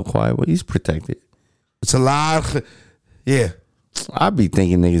a little quiet, but he's protected. It's a lot. Yeah. I be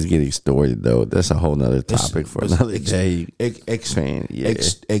thinking niggas get extorted though. That's a whole nother topic for another day.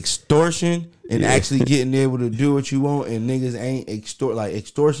 Extortion and actually getting able to do what you want, and niggas ain't extort. Like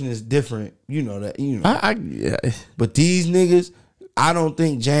extortion is different. You know that. You know. But these niggas, I don't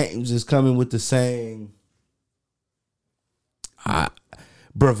think James is coming with the same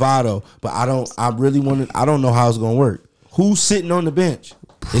bravado. But I don't know how it's gonna work. Who's sitting on the bench?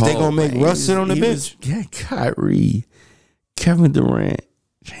 Is they gonna make Russ sit on the bench? Kyrie, Kevin Durant,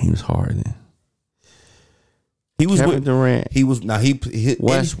 James Harden. He was Kevin Durant. He was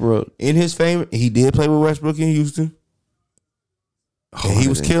Westbrook. In his fame, he did play with Westbrook in Houston. And he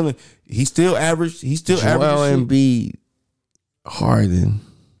was killing. He still averaged. Joel Embiid, Harden.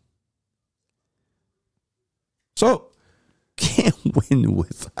 So can't win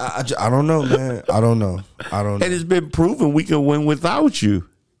with. I don't know, man. I don't know. And it's been proven we can win without you.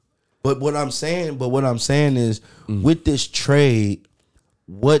 But what I'm saying is, with this trade,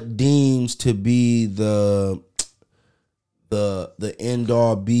 what deems to be the end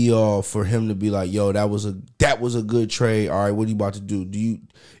all be all for him to be like, yo, that was a good trade. All right, what are you about to do?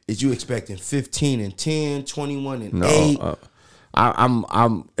 Is you expecting 15 and 10, 21 and 8?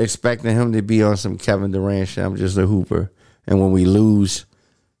 I'm expecting him to be on some Kevin Durant shit. I'm just a hooper. And when we lose,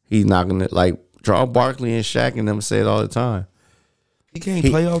 he's not gonna, like Charles Barkley and Shaq and them say it all the time. He can't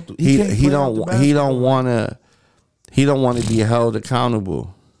play off. He don't want to be held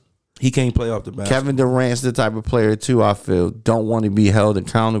accountable. He can't play off the basketball. Kevin Durant's the type of player too, I feel, don't want to be held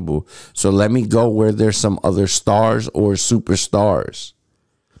accountable. So let me go where there's some other stars or superstars.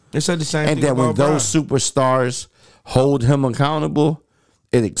 They said the same thing. And then when those superstars hold him accountable,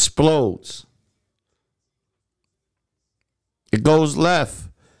 it explodes. It goes left.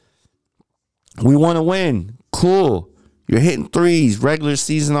 We want to win. Cool. You're hitting threes, regular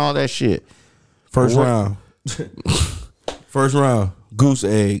season, all that shit. First round. Goose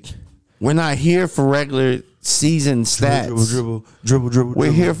egg. We're not here for regular season stats. Dribble.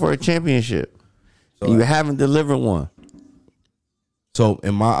 We're here for a championship. So you haven't delivered one. So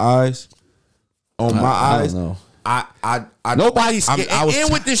in my eyes, Nobody's scared.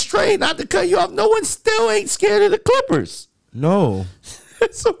 And with this trade, not to cut you off, no one still ain't scared of the Clippers. No.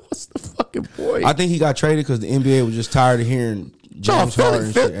 So what's the fucking point? I think he got traded because the NBA was just tired of hearing James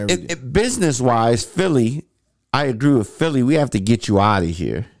Harden shit every day. Business wise, Philly, I agree with Philly. We have to get you out of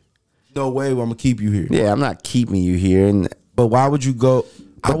here. No way, I'm gonna keep you here. Yeah, I'm not keeping you here. But why would you go?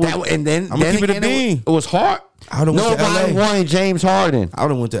 Then I'm gonna keep it a bean. It was hard. I would've went to Nobody LA. wanted James Harden. I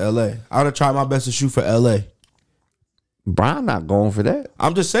would have went to LA. I would have tried my best to shoot for LA. Brian not going for that.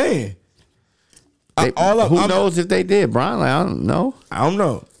 I'm just saying. Who knows if they did? Brian, like, I don't know. I don't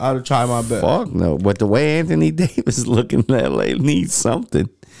know. I would have tried my best. Fuck no. But the way Anthony Davis is looking, LA needs something.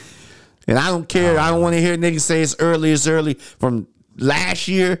 And I don't care. I don't want to hear niggas say it's early. From last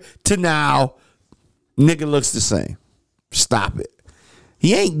year to now, nigga looks the same. Stop it.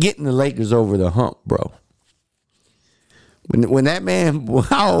 He ain't getting the Lakers over the hump, bro. When that man,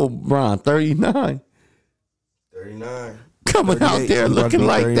 how old, Brian? 39? 39. Coming out there looking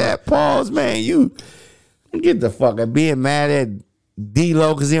like 39. that. Pause, man. You get the fuck up. Being mad at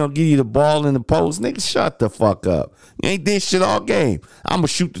D-Lo because he don't give you the ball in the post. Nigga, shut the fuck up. You ain't did shit all game. I'm going to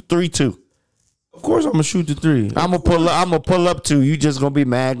shoot the 3-2. Of course I'm going to shoot the 3. I'm gonna pull up 2. You just going to be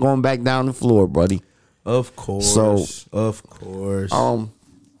mad going back down the floor, buddy. Of course. Of course. I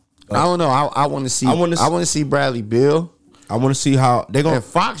don't know. I want to see. I want to see Bradley Beal. I want to see how they going. And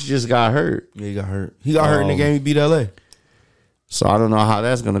Fox just got hurt. Yeah, he got hurt. He got hurt in the game he beat LA. So I don't know how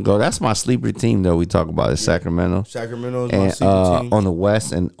that's gonna go. That's my sleeper team though. We talk about is Sacramento. Sacramento is and, my sleeper team. On the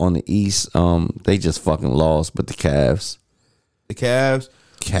West and on the East, they just fucking lost. But the Cavs. The Cavs.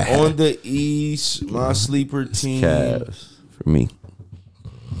 On the East, my sleeper team. Cavs for me.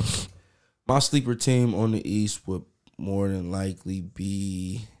 My sleeper team on the East would more than likely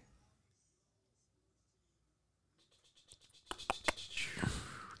be.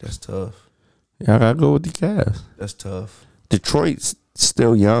 That's tough. Yeah, I gotta go with the Cavs. That's tough. Detroit's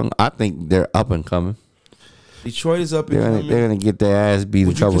still young. I think they're up and coming. Detroit is up and coming. They're gonna get their ass beat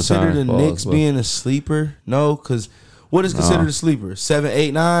a couple times. Would you consider the Knicks being a sleeper? No, because what is considered a sleeper? 7,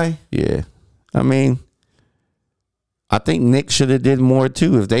 8, 9? Yeah, I mean, I think Knicks should have did more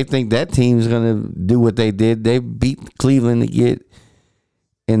too. If they think that team's gonna do what they did, they beat Cleveland to get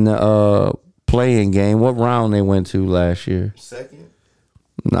in the play-in game. What round they went to last year? Second.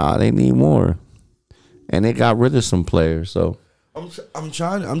 Nah, they need more, and they got rid of some players. So I'm just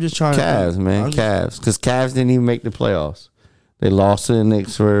trying. Cavs, man, Cavs, because Cavs didn't even make the playoffs. They lost to the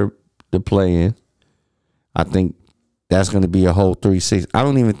Knicks for the play-in. I think that's going to be a whole 3-6. I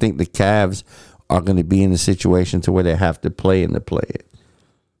don't even think the Cavs are going to be in a situation to where they have to play in the play-in.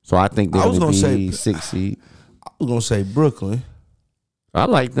 So I think they're going to be 6 seed. I was gonna say Brooklyn. I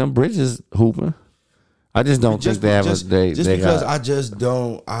like them. Bridges hooping. I just don't think they have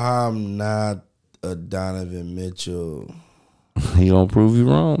I'm not a Donovan Mitchell. He gonna prove you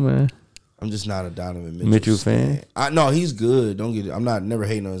wrong, man. I'm just not a Donovan Mitchell fan. No, he's good. Don't get it. I'm not never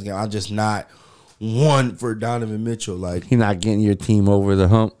hating on his game. I'm just not one for Donovan Mitchell. Like he not getting your team over the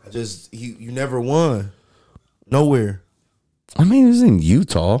hump. You never won. Nowhere. I mean, he's in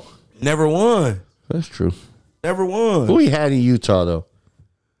Utah. Never won. That's true. Never won. Who he had in Utah though?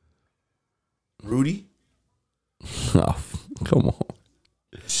 Rudy. Oh, come on.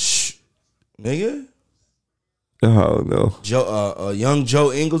 Shh, nigga. Oh no. Young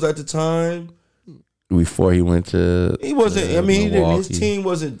Joe Ingles at the time. Before he went to, he wasn't. I mean, Milwaukee. his team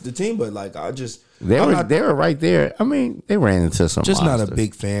wasn't the team, but like they were right there. I mean, they ran into some. Just monsters. not a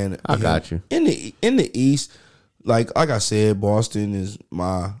big fan. I got you. In the East, like I said, Boston is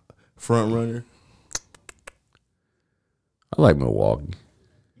my front runner. I like Milwaukee.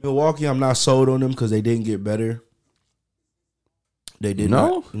 Milwaukee, I'm not sold on them because they didn't get better. They did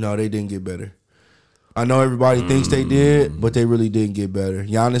not. No, they didn't get better. I know everybody thinks they did, but they really didn't get better.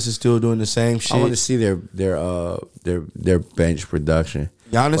 Giannis is still doing the same shit. I want to see their bench production.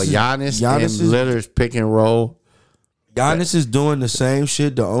 Giannis and Lillard's pick and roll. Giannis is doing the same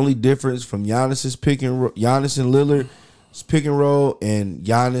shit. The only difference from Giannis and Lillard's pick and roll and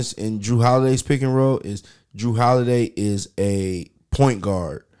Giannis and Jrue Holiday's pick and roll is Jrue Holiday is a point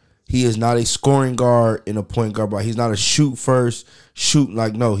guard. He is not a scoring guard in a point guard, but he's not a shoot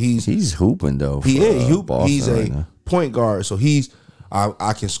like no. He's hooping though. He's a point guard, so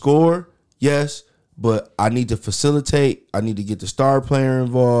I can score, yes, but I need to facilitate. I need to get the star player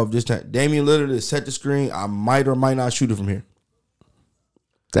involved. This time, Damian Lillard is set the screen. I might or might not shoot it from here.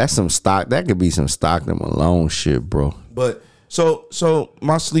 That's some stock. That could be some Stockton Malone shit, bro. But so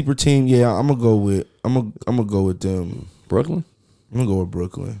my sleeper team, yeah, I'm gonna go with them. Brooklyn. I'm gonna go with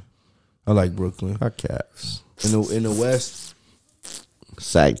Brooklyn. I like Brooklyn. Our Cavs. In the West,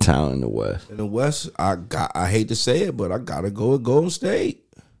 Sac Town in the West. In the West, I hate to say it, but I gotta go with Golden State.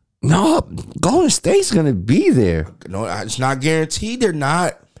 No, Golden State's gonna be there. No, it's not guaranteed. They're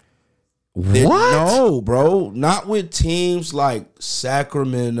not. What? No, bro. Not with teams like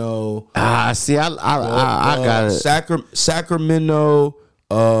Sacramento. See, I got it. Sacramento,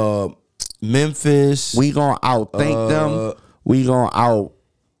 Memphis. We gonna outthink them. We gonna out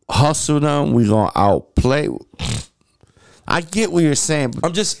hustle them. We gonna outplay. I get what you're saying, but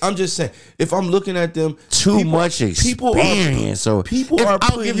I'm just saying. If I'm looking at them, too much experience. So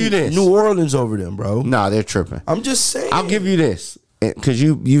I'll give you this. New Orleans over them, bro. Nah, they're tripping. I'm just saying. I'll give you this because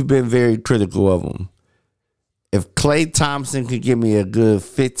you've been very critical of them. If Klay Thompson could give me a good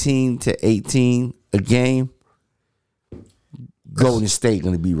 15 to 18 a game, Golden State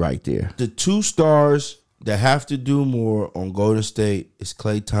going to be right there. The two stars that have to do more on Golden State is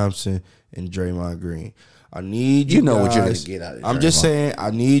Klay Thompson and Draymond Green. I need you know guys, what you're going to get out of it. I'm just saying, I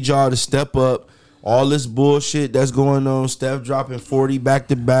need y'all to step up. All this bullshit that's going on, Steph dropping 40 back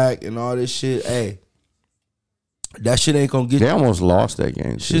to back and all this shit. Hey, that shit ain't gonna get. They almost lost that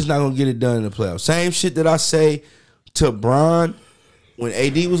game. Shit's not gonna get it done in the playoffs. Same shit that I say to Bron when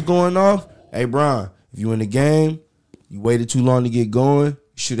AD was going off. Hey, Bron, if you in the game, you waited too long to get going. You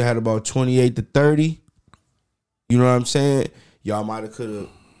should have had about 28 to 30. You know what I'm saying? Y'all might have could have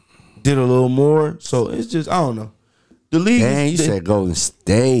did a little more. So it's just I don't know. The league. Dang, you said Golden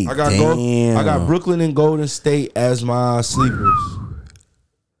State. I got Brooklyn and Golden State as my sleepers.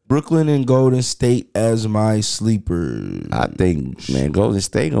 Brooklyn and Golden State as my sleepers. I think, man, Golden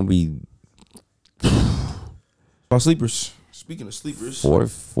State gonna be my sleepers. Speaking of sleepers,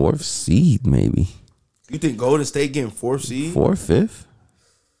 fourth seed maybe. You think Golden State getting 4th seed? 4th,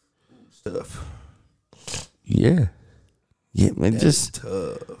 5th? Tough. Yeah, man. That's just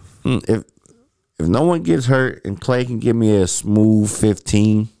tough. If no one gets hurt and Klay can give me a smooth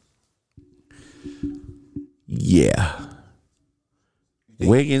 15, yeah.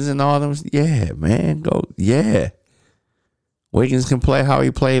 Wiggins and all them, yeah, man, go, yeah. Wiggins can play how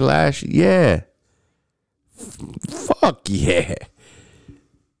he played last year, yeah. Fuck yeah.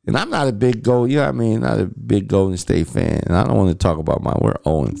 And I'm not a big not a big Golden State fan. And I don't want to talk about we're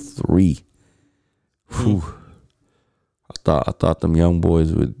 0-3. Whew. I thought them young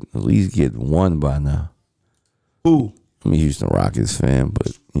boys would at least get one by now. Who? I'm a Houston Rockets fan,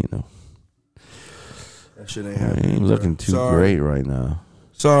 but that shit ain't happening. Ain't looking too great right now.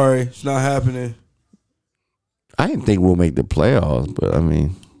 Sorry, it's not happening. I didn't think we'll make the playoffs, but I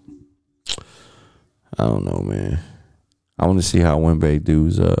don't know, man. I want to see how Wemby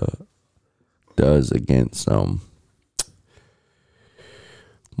does against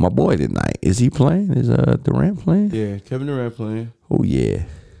my boy tonight. Is he playing? Is Durant playing? Yeah, Kevin Durant playing. Oh yeah,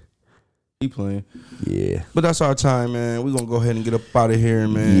 he playing. Yeah. But that's our time, man. We're gonna go ahead and get up out of here,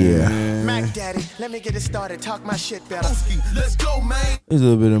 man. Yeah. Mac Daddy, let me get it started. Talk my shit better. Let's go, man. There's a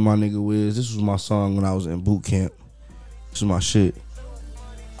little bit of my nigga Wiz. This was my song when I was in boot camp. This is my shit.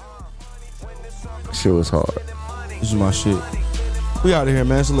 Shit was hard. This is my shit. We out of here,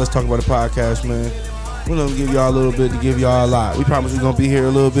 man. So let's talk about the podcast, man. We're gonna give y'all a little bit to give y'all a lot. We promise we're gonna be here a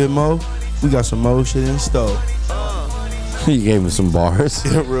little bit more. We got some more shit in store. You gave me some bars.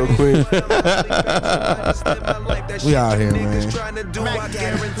 Yeah, real quick. We out here, man.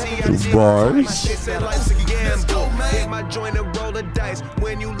 Bars. My joint and roll the dice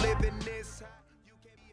when you live in